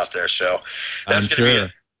about it out there. So I'm that's going to be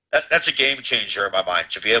sure. that's a game changer in my mind,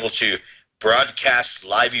 to be able to broadcast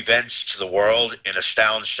live events to the world in a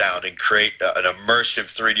sound and create an immersive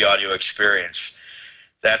 3D audio experience.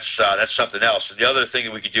 That's something else. And the other thing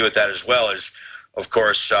that we could do with that as well is, of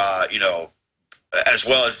course, as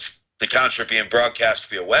well as the concert being broadcast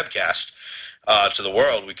via webcast to the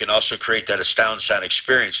world, we can also create that sound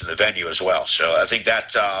experience in the venue as well. So I think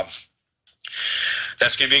that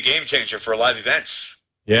that's going to be a game changer for live events.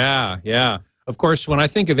 Yeah, yeah. Of course, when I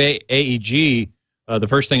think of AEG, the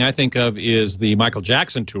first thing I think of is the Michael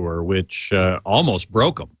Jackson tour, which almost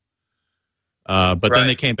broke them. But then Right.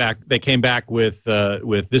 they came back with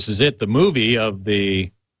 "This Is It," the movie of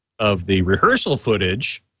the rehearsal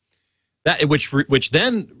footage. That which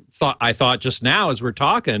then I thought just now as we're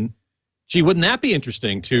talking, gee, wouldn't that be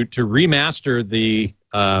interesting to remaster the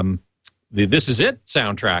 "This Is It"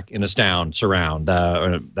 soundtrack in a surround?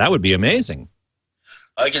 That would be amazing.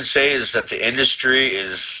 All I can say is that the industry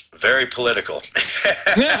is very political,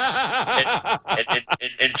 and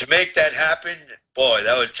to make that happen, boy,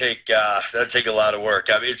 that would take a lot of work.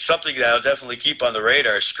 I mean, it's something that I'll definitely keep on the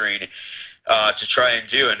radar screen to try and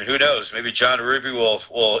do. And who knows, maybe John Ruby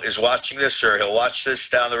is watching this, or he'll watch this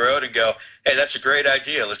down the road and go, "Hey, that's a great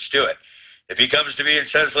idea. Let's do it." If he comes to me and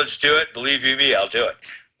says, "Let's do it," believe you me, I'll do it.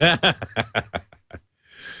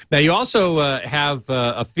 Now, you also have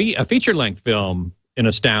a feature-length film in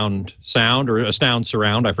Astound Sound or Astound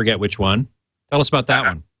Surround. I forget which one. Tell us about that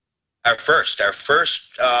one. Our first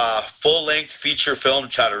full-length feature film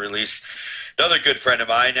title release. Another good friend of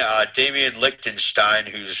mine, Damian Lichtenstein,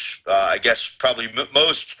 who's, I guess, probably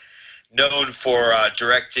most known for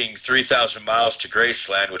directing 3,000 Miles to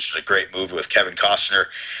Graceland, which is a great movie with Kevin Costner.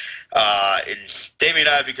 And Damian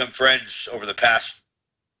and I have become friends over the past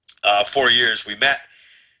 4 years. We met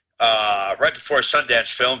right before Sundance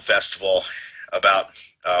Film Festival about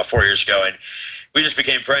 4 years ago, and we just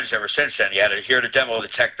became friends ever since then. He had to demo the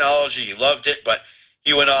technology. He loved it, but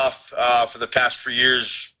he went off for the past 3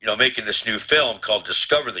 years, making this new film called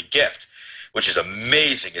Discover the Gift, which is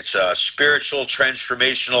amazing. It's a spiritual,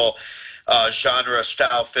 transformational genre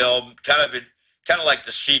style film, kind of like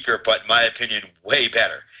The Seeker, but in my opinion, way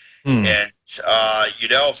better. And all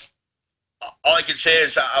I can say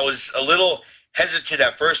is I was a little hesitant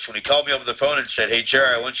at first when he called me over the phone and said, "Hey,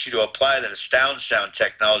 Jerry, I want you to apply that Astound Sound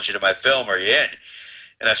technology to my film. Are you in?"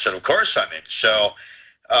 And I said, "Of course I'm in." So,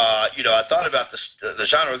 I thought about the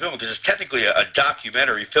genre of the film because it's technically a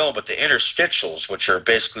documentary film, but the interstitials, which are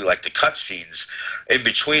basically like the cutscenes in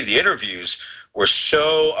between the interviews, were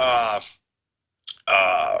so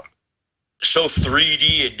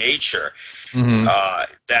 3D in nature.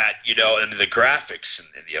 That, and the graphics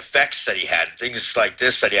and the effects that he had, and things like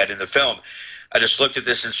this that he had in the film, I just looked at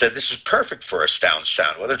this and said, this is perfect for Astound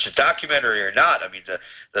Sound, whether it's a documentary or not. I mean,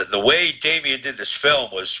 the way Damien did this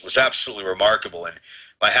film was absolutely remarkable, and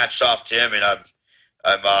my hat's off to him. And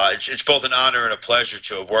it's both an honor and a pleasure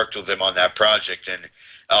to have worked with him on that project, and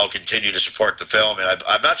I'll continue to support the film. And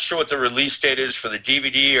I'm not sure what the release date is for the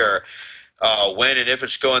DVD or when and if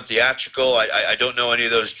it's going theatrical. I don't know any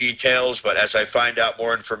of those details, but as I find out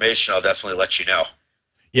more information, I'll definitely let you know.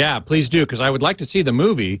 Yeah, please do, because I would like to see the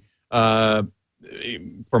movie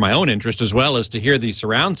for my own interest, as well as to hear the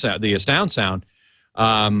surround sound, the Astound Sound.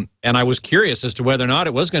 And I was curious as to whether or not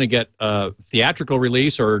it was going to get a theatrical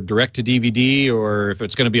release or direct to DVD, or if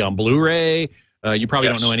it's going to be on Blu-ray. You probably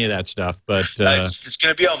don't know any of that stuff, but it's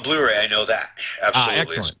going to be on Blu-ray. I know that, absolutely.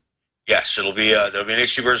 Excellent. Yes, there'll be an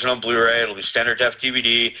HD version on Blu-ray. It'll be standard def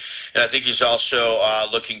DVD, and I think he's also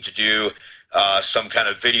looking to do some kind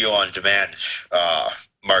of video on demand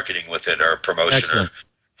marketing with it, or promotion. Excellent.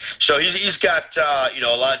 So he's got a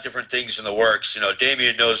lot of different things in the works.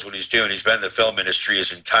 Damien knows what he's doing. He's been in the film industry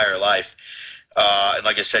his entire life, and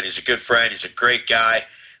like I said, he's a good friend. He's a great guy.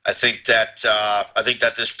 I think that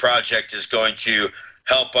this project is going to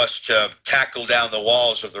help us to tackle down the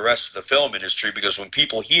walls of the rest of the film industry, because when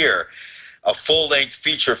people hear a full-length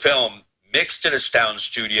feature film mixed at Astound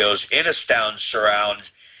Studios in Astound Surround,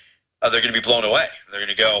 they're going to be blown away. They're going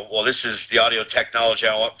to go, well, this is the audio technology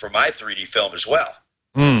I want for my 3D film as well.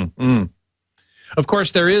 Of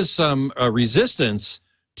course, there is some resistance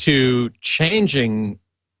to changing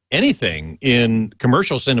anything in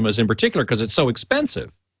commercial cinemas in particular, because it's so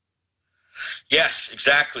expensive. Yes,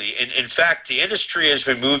 exactly. And in fact, the industry has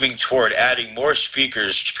been moving toward adding more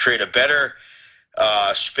speakers to create a better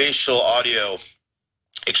spatial audio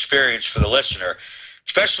experience for the listener,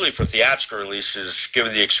 especially for theatrical releases,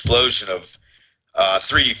 given the explosion of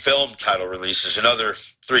 3D film title releases and other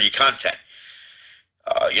 3D content.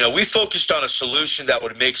 We focused on a solution that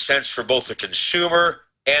would make sense for both the consumer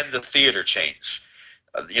and the theater chains.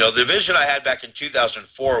 The vision I had back in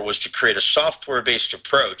 2004 was to create a software-based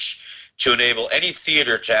approach to enable any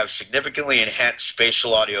theater to have significantly enhanced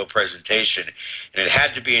spatial audio presentation, and it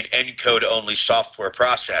had to be an encode-only software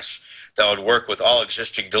process that would work with all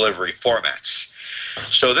existing delivery formats.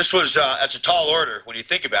 So this was that's a tall order when you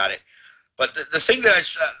think about it. But the thing that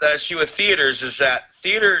I see with theaters is that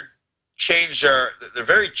theater chains they're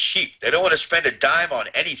very cheap. They don't want to spend a dime on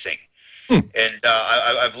anything. And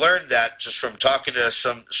I've learned that just from talking to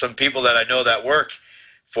some people that I know that work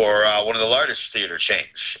for one of the largest theater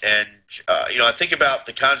chains. And, I think about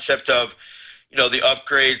the concept of, the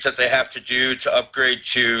upgrades that they have to do to upgrade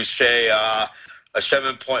to, say, a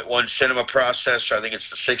 7.1 cinema processor. I think it's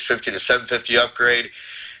the 650 to 750 upgrade.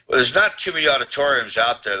 Well, there's not too many auditoriums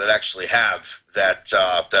out there that actually have that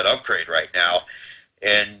upgrade right now.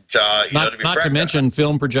 And, not to mention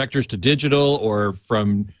film projectors to digital or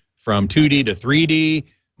from 2D to 3D,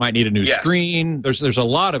 might need a new screen. There's a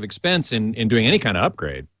lot of expense in doing any kind of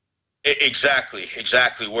upgrade. Exactly.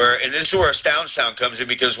 And this is where a sound comes in,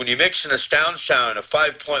 because when you mix in a sound in a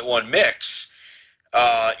 5.1 mix,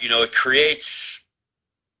 it creates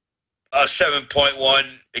a 7.1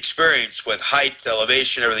 experience with height,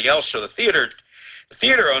 elevation, everything else. So the theater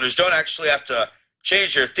owners don't actually have to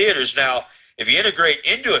change their theaters. Now, if you integrate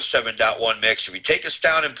into a 7.1 mix, if you take a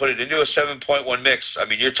sound and put it into a 7.1 mix, I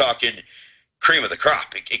mean, you're talking cream of the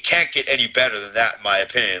crop. It can't get any better than that, in my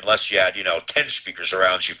opinion, unless you had, 10 speakers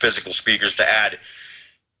around you, physical speakers to add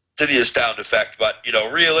to the sound effect. But,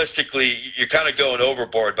 realistically, you're kind of going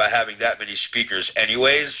overboard by having that many speakers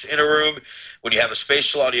anyways in a room. When you have a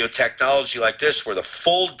spatial audio technology like this, where the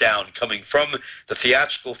fold down coming from the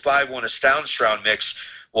theatrical 5.1 sound surround mix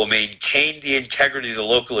will maintain the integrity of the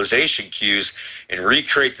localization cues and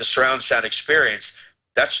recreate the surround sound experience,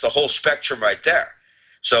 that's the whole spectrum right there.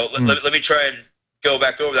 So let me try and go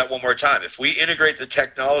back over that one more time. If we integrate the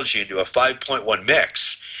technology into a 5.1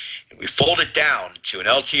 mix and we fold it down to an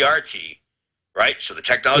LTRT, right? So the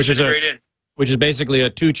technology integrated, which is basically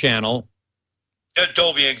a 2-channel.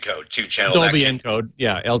 Dolby encode, 2-channel. Dolby encode,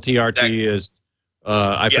 yeah. LTRT is,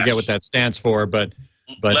 I forget what that stands for, but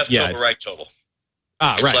left yeah. Total, right total.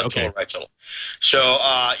 Right, left okay. Total, right total. So,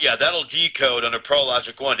 that'll decode under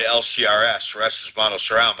ProLogic 1 to LCRS, where S is mono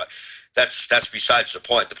surround, but that's besides the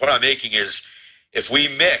point. The point I'm making is, if we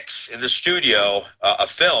mix in the studio a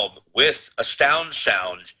film with a sound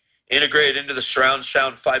integrated into the surround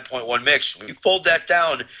sound 5.1 mix, we fold that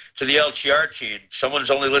down to the LTRT, and someone's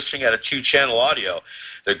only listening at a 2-channel audio,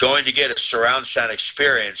 they're going to get a surround sound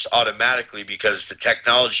experience automatically, because the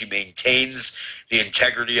technology maintains the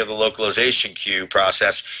integrity of the localization cue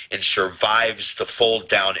process and survives the fold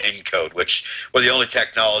down encode, which we're the only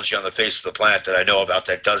technology on the face of the planet that I know about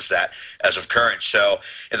that does that as of current. So,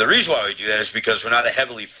 and the reason why we do that is because we're not a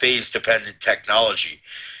heavily phase dependent technology.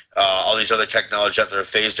 All these other technologies out there are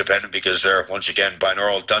phase dependent because they're, once again,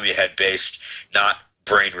 binaural dummy head based, not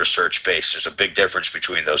brain research based. There's a big difference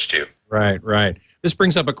between those two. Right. This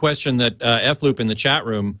brings up a question that F-Loop in the chat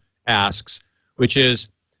room asks, which is,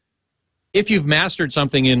 if you've mastered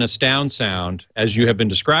something in a sound, as you have been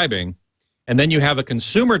describing, and then you have a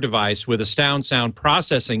consumer device with a sound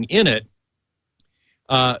processing in it,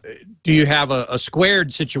 do you have a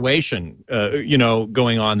squared situation,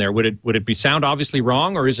 going on there? Would it be sound obviously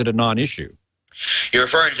wrong, or is it a non-issue? You're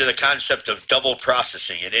referring to the concept of double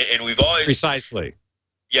processing, and we've always precisely.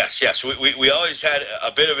 Yes. We always had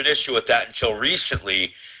a bit of an issue with that until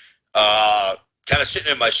recently. Kind of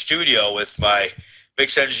sitting in my studio with my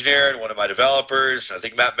mix engineer and one of my developers, and I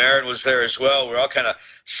think Matt Marin was there as well. We're all kind of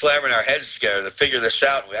slamming our heads together to figure this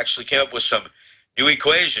out. And we actually came up with some new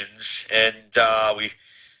equations, and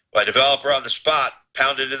my developer on the spot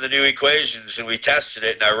pounded in the new equations, and we tested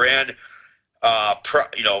it. And I ran,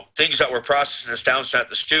 things that were processing the sound at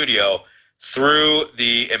the studio through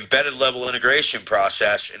the embedded level integration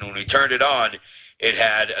process, and when we turned it on, it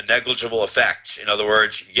had a negligible effect. In other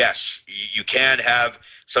words, yes, you can have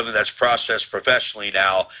something that's processed professionally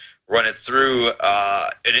now, run it through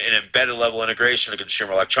an embedded level integration of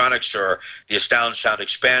consumer electronics or the Astound Sound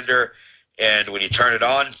Expander, and when you turn it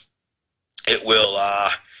on, it'll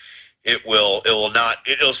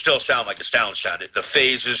still sound like a sound. The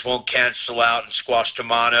phases won't cancel out and squash to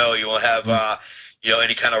mono. You won't have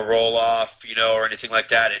any kind of roll off, or anything like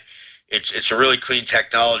that. It's a really clean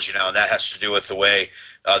technology now, and that has to do with the way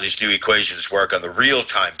these new equations work on the real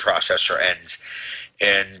time processor end.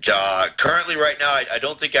 And currently, right now, I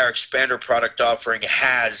don't think our expander product offering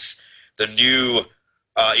has the new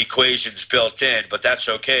equations built in, but that's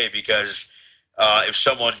okay because if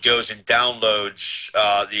someone goes and downloads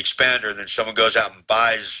the expander and then someone goes out and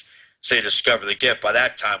buys, say, Discover the Gift, by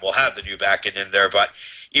that time we'll have the new backend in there. But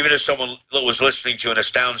even if someone was listening to an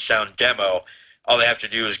Astound Sound demo, all they have to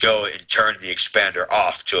do is go and turn the expander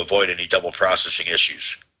off to avoid any double processing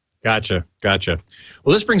issues. Gotcha.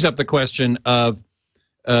 Well, this brings up the question of,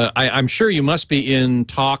 I'm sure you must be in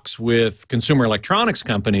talks with consumer electronics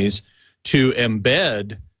companies to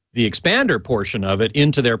embed the expander portion of it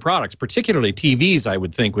into their products, particularly TVs, I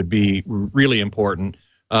would think would be really important,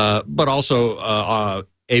 but also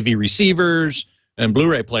AV receivers and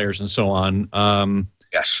Blu-ray players and so on.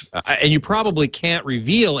 Yes. And you probably can't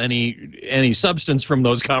reveal any substance from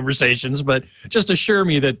those conversations, but just assure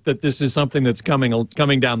me that this is something that's coming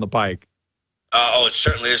down the pike. It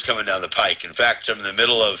certainly is coming down the pike. In fact, I'm in the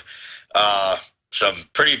middle of some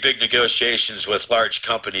pretty big negotiations with large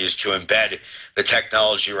companies to embed the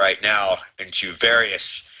technology right now into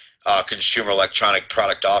various consumer electronic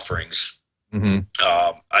product offerings. Mm-hmm.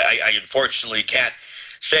 I unfortunately can't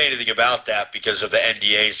say anything about that because of the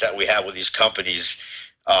NDAs that we have with these companies.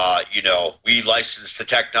 We license the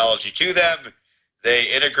technology to them, they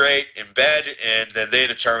integrate, embed, and then they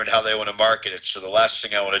determine how they want to market it. So the last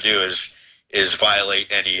thing I want to do is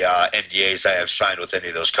violate any NDAs I have signed with any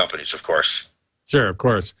of those companies, of course. Sure, of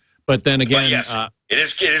course. But then again, yes, it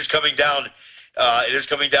is coming down. It is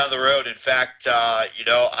coming down the road. In fact,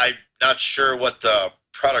 I'm not sure what the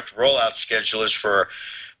product rollout schedule is for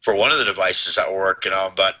one of the devices that we're working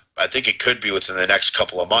on, but I think it could be within the next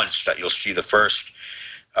couple of months that you'll see the first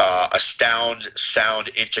Astound Sound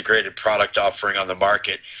integrated product offering on the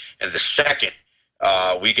market, and the second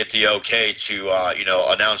we get the okay to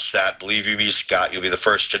announce that. Believe you me, Scott, you'll be the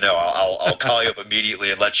first to know. I'll call you up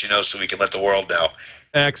immediately and let you know so we can let the world know.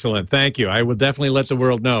 Excellent. Thank you. I will definitely let the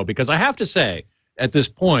world know, because I have to say at this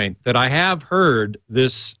point that I have heard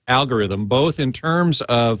this algorithm both in terms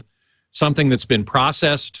of something that's been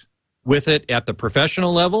processed with it at the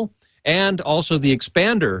professional level and also the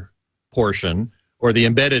expander portion, or the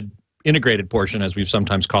embedded integrated portion, as we've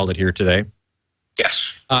sometimes called it here today.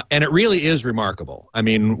 Yes. And it really is remarkable. I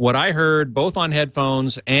mean, what I heard both on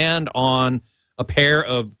headphones and on a pair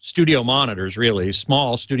of studio monitors, really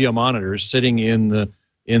small studio monitors sitting in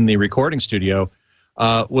the recording studio,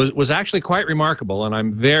 was actually quite remarkable, and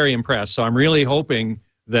I'm very impressed. So I'm really hoping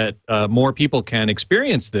that more people can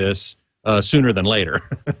experience this sooner than later.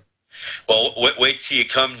 Well, wait till you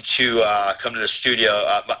come to the studio.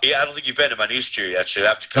 I don't think you've been to my new studio yet, so you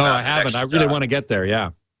have to come out. No, I haven't. I really want to get there,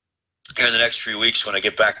 yeah. Here in the next few weeks when I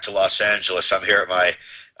get back to Los Angeles. I'm here at my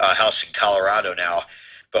house in Colorado now.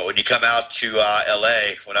 But when you come out to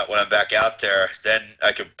L.A., when I'm back out there, then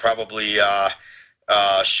I could probably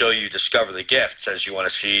show you Discover the Gift, as you want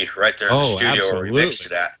to see right there in the studio absolutely. where we mixed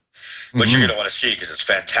it at. Which you're going to want to see because it's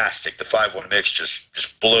fantastic. The 5.1 mix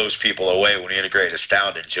just blows people away when you integrate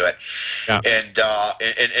Astound into it. Yeah.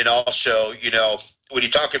 And also, when you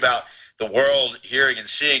talk about the world hearing and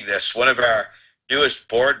seeing this, one of our newest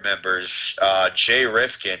board members, Jay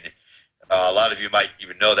Rifkin, a lot of you might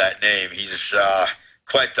even know that name. He's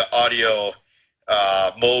quite the audio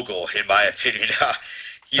mogul, in my opinion.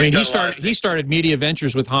 He started Media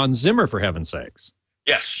Ventures with Hans Zimmer, for heaven's sakes.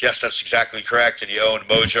 Yes, that's exactly correct. And he owned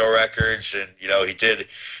Mojo Records, and he did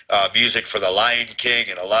music for The Lion King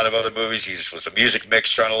and a lot of other movies. He was a music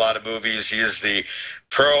mixer on a lot of movies. He is the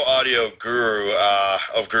pro audio guru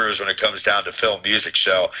of gurus when it comes down to film music.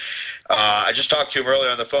 So I just talked to him earlier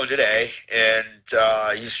on the phone today, and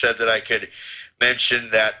he said that I could mention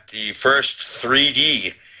that the first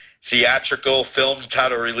 3D theatrical film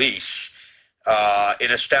title release in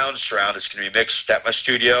Astound Surround, it's going to be mixed at my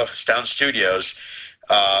studio, Astound Studios,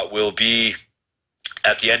 will be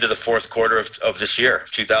at the end of the fourth quarter of this year,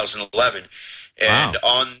 2011. And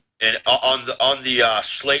wow. on the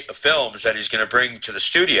slate of films that he's going to bring to the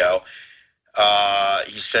studio,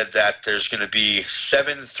 he said that there's going to be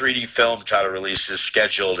 7 3D film title releases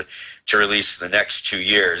scheduled to release in the next 2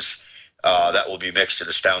 years that will be mixed at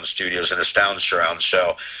Astound Studios and Astound Surround.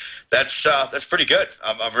 So that's pretty good.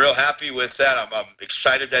 I'm real happy with that. I'm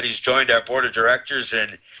excited that he's joined our board of directors,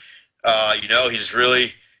 and he's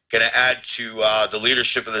really going to add to the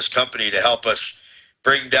leadership of this company to help us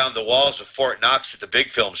bring down the walls of Fort Knox at the big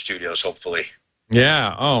film studios, hopefully.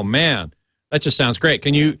 Yeah. Oh man, that just sounds great.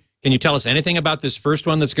 Can you tell us anything about this first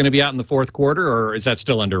one that's going to be out in the fourth quarter, or is that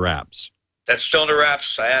still under wraps? That's still under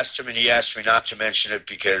wraps. I asked him, and he asked me not to mention it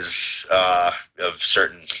because of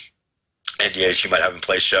certain NDAs you might have in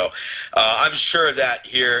place. So I'm sure that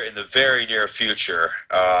here in the very near future,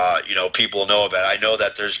 people know about it. I know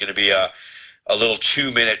that there's going to be a little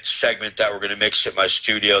 2-minute segment that we're going to mix at my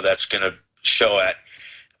studio that's going to show at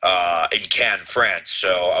in Cannes, France.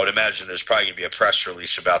 So I would imagine there's probably going to be a press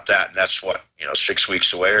release about that, and that's 6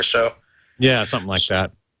 weeks away or so. Yeah, something like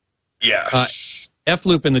that. Yeah.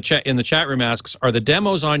 F-Loop in the chat room asks, are the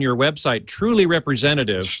demos on your website truly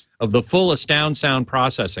representative of the full Astound sound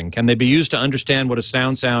processing? Can they be used to understand what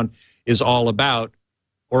Astound sound is all about,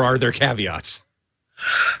 or are there caveats?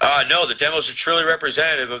 No, the demos are truly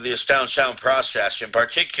representative of the Astound sound process. In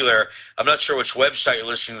particular, I'm not sure which website you're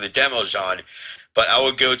listening to the demos on, but I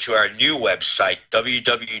would go to our new website,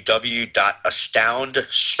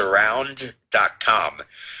 www.astoundsurround.com.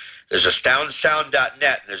 There's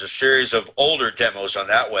astoundsound.net, and there's a series of older demos on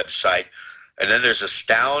that website. And then there's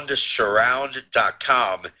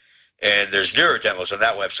astoundsurround.com, and there's newer demos on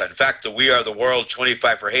that website. In fact, the We Are the World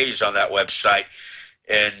 25 for Hades on that website.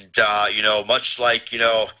 And, much like,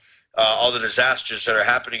 all the disasters that are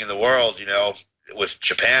happening in the world, with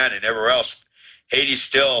Japan and everywhere else, Haiti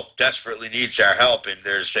still desperately needs our help. And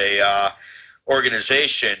there's a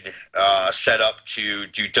organization set up to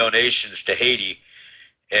do donations to Haiti.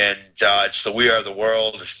 And it's the We Are the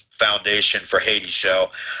World Foundation for Haiti.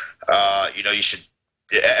 So, you should,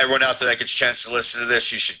 everyone out there that gets a chance to listen to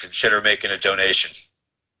this, you should consider making a donation.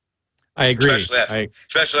 I agree.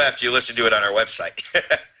 Especially after you listen to it on our website.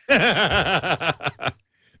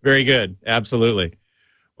 Very good. Absolutely.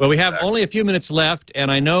 Well, we have only a few minutes left, and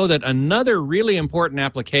I know that another really important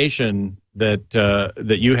application that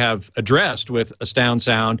you have addressed with Astound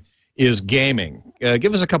Sound is gaming.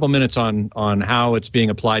 Give us a couple minutes on how it's being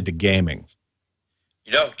applied to gaming.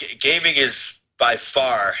 Gaming is by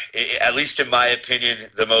far, at least in my opinion,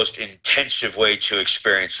 the most intensive way to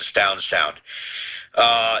experience Astound Sound.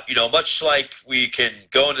 Much like we can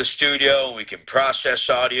go into the studio and we can process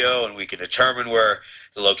audio and we can determine where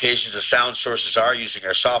the locations of sound sources are using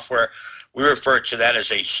our software, we refer to that as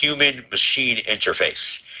a human-machine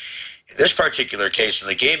interface. In this particular case, on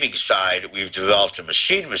the gaming side, we've developed a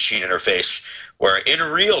machine-machine interface where in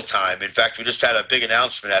real time, in fact, we just had a big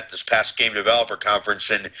announcement at this past Game Developer Conference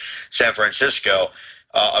in San Francisco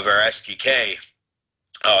of our SDK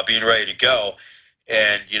being ready to go.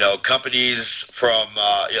 And, companies from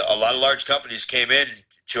a lot of large companies came in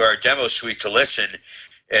to our demo suite to listen,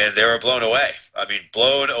 and they were blown away. I mean,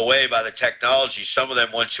 blown away by the technology. Some of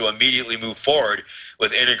them want to immediately move forward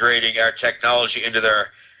with integrating our technology into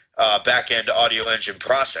their back-end audio engine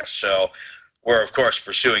process. So we're, of course,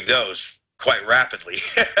 pursuing those quite rapidly.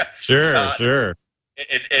 Sure. And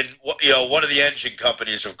one of the engine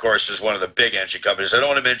companies, of course, is one of the big engine companies. I don't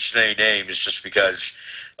want to mention any names just because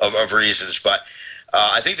of reasons, but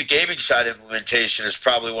I think the gaming side implementation is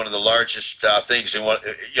probably one of the largest things, and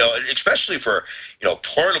especially for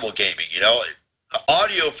portable gaming.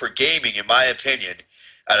 Audio for gaming, in my opinion,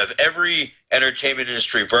 out of every entertainment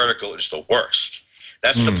industry vertical, is the worst.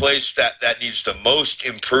 That's the place that needs the most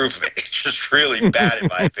improvement. It's just really bad, in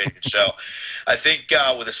my opinion. So I think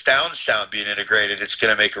with Astound Sound being integrated, it's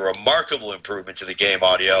going to make a remarkable improvement to the game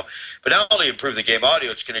audio. But not only improve the game audio,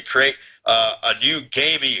 it's going to create a new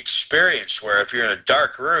gaming experience where if you're in a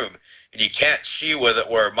dark room and you can't see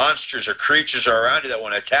where monsters or creatures are around you that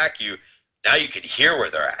want to attack you, now you can hear where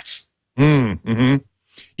they're at. Mm-hmm.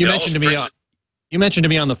 You mentioned to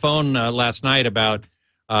me on the phone last night about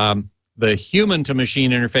the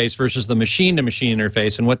human-to-machine interface versus the machine-to-machine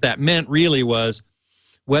interface, and what that meant really was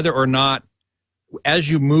whether or not,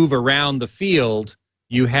 as you move around the field,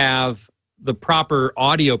 you have the proper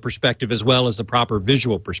audio perspective as well as the proper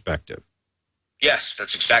visual perspective. Yes,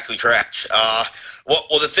 that's exactly correct.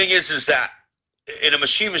 Well, the thing is that in a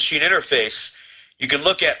machine-machine interface, you can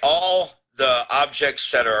look at all the objects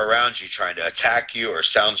that are around you trying to attack you, or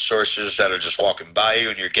sound sources that are just walking by you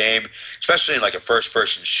in your game, especially in like a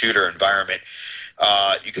first-person shooter environment.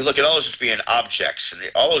 You can look at all those as being objects, and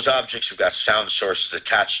all those objects have got sound sources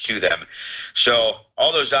attached to them. So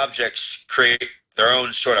all those objects create their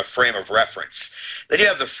own sort of frame of reference. Then you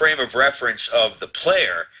have the frame of reference of the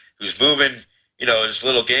player who's moving, his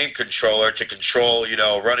little game controller to control,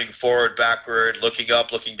 running forward, backward, looking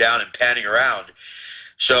up, looking down, and panning around.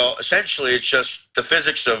 So essentially, it's just the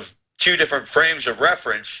physics of two different frames of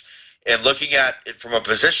reference and looking at it from a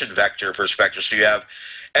position vector perspective. So you have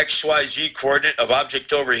XYZ coordinate of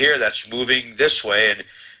object over here that's moving this way, and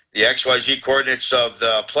the XYZ coordinates of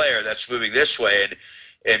the player that's moving this way.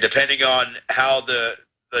 And depending on how the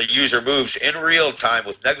user moves in real time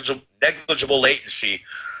with negligible latency,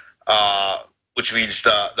 which means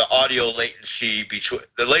the audio latency between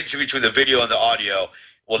the video and the audio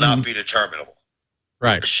will not be determinable.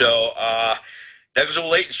 Right. So negligible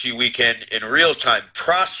latency, we can in real time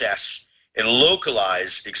process and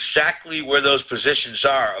localize exactly where those positions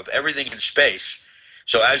are of everything in space.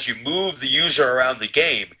 So as you move the user around the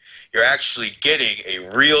game, you're actually getting a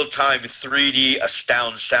real-time 3D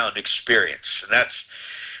astound sound experience. And that's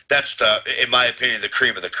the, in my opinion, the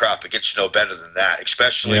cream of the crop. It gets no better than that,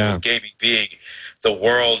 especially with gaming being the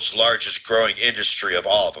world's largest growing industry of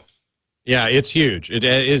all of them. Yeah, it's huge. It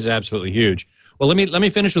is absolutely huge. Well, let me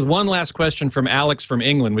finish with one last question from Alex from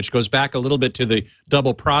England, which goes back a little bit to the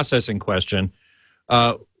double processing question,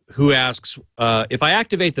 who asks, if I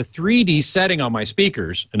activate the 3D setting on my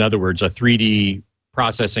speakers, in other words, a 3D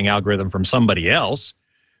processing algorithm from somebody else,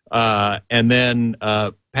 and then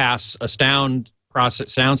pass a sound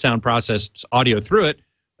processed audio through it,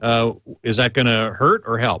 is that going to hurt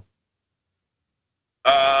or help?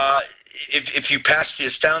 If you pass the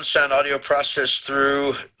astound sound audio process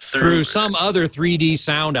through some other 3D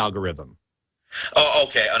sound algorithm. Oh,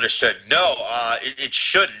 okay, understood. No, it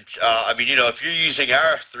shouldn't. I mean, if you're using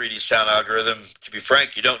our 3D sound algorithm, to be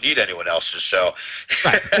frank, you don't need anyone else's. So,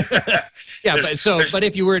 right. Yeah, but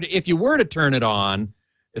if you were to turn it on,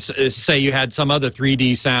 say you had some other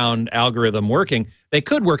 3D sound algorithm working, they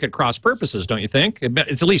could work at cross purposes, don't you think?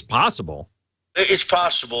 It's at least possible. It's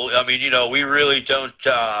possible. I mean, we really don't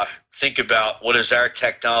think about what does our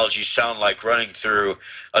technology sound like running through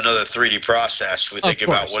another 3D process. We think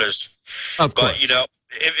about what is. Of course. But,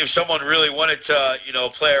 if someone really wanted to,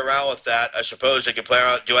 play around with that, I suppose they could play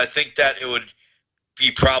around. Do I think that it would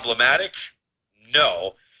be problematic?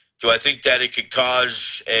 No. Do I think that it could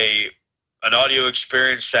cause an audio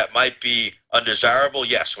experience that might be undesirable?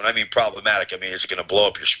 Yes. When I mean problematic, I mean, is it going to blow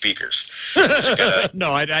up your speakers? Is it gonna...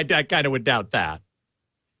 No, I kind of would doubt that.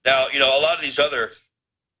 Now, a lot of these other,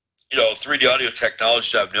 3D audio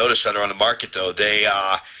technologies I've noticed that are on the market, though, they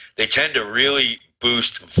tend to really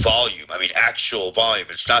boost volume. I mean, actual volume.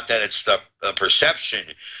 It's not that it's the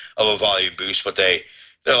perception of a volume boost, but they're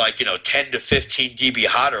like, 10 to 15 dB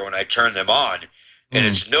hotter when I turn them on. And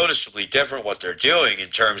it's noticeably different what they're doing in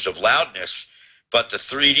terms of loudness. But the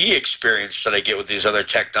 3D experience that I get with these other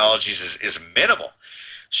technologies is minimal.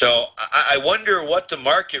 So I wonder what the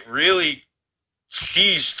market really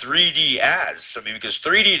sees 3D as. I mean, because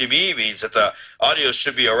 3D to me means that the audio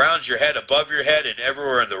should be around your head, above your head, and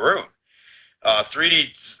everywhere in the room.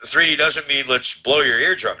 3D doesn't mean let's blow your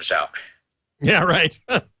eardrums out. Yeah, right.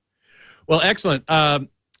 Well, excellent.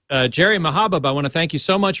 Jerry Mahabub, I want to thank you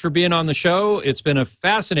so much for being on the show. It's been a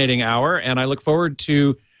fascinating hour, and I look forward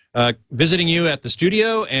to visiting you at the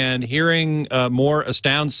studio and hearing more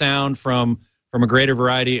Astound sound from a greater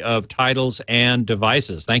variety of titles and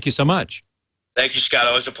devices. Thank you so much. Thank you, Scott.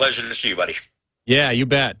 Always a pleasure to see you, buddy. Yeah, you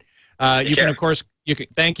bet. You can, of course,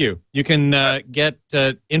 thank you. You can get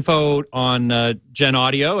info on Gen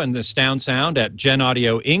Audio and the Astound Sound at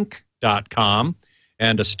genaudioinc.com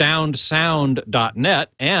and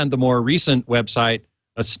astoundsound.net and the more recent website,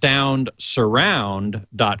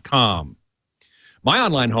 astoundsurround.com. My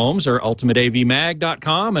online homes are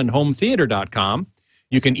ultimateavmag.com and hometheater.com.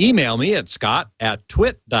 You can email me at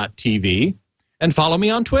scott@twit.tv and follow me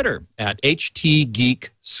on Twitter at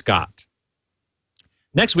htgeekscott.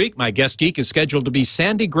 Next week, my guest geek is scheduled to be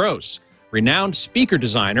Sandy Gross, renowned speaker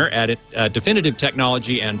designer at Definitive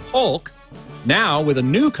Technology and Polk, now with a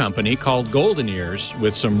new company called Golden Ears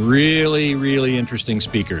with some really, really interesting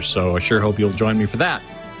speakers. So I sure hope you'll join me for that.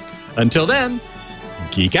 Until then,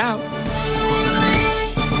 geek out.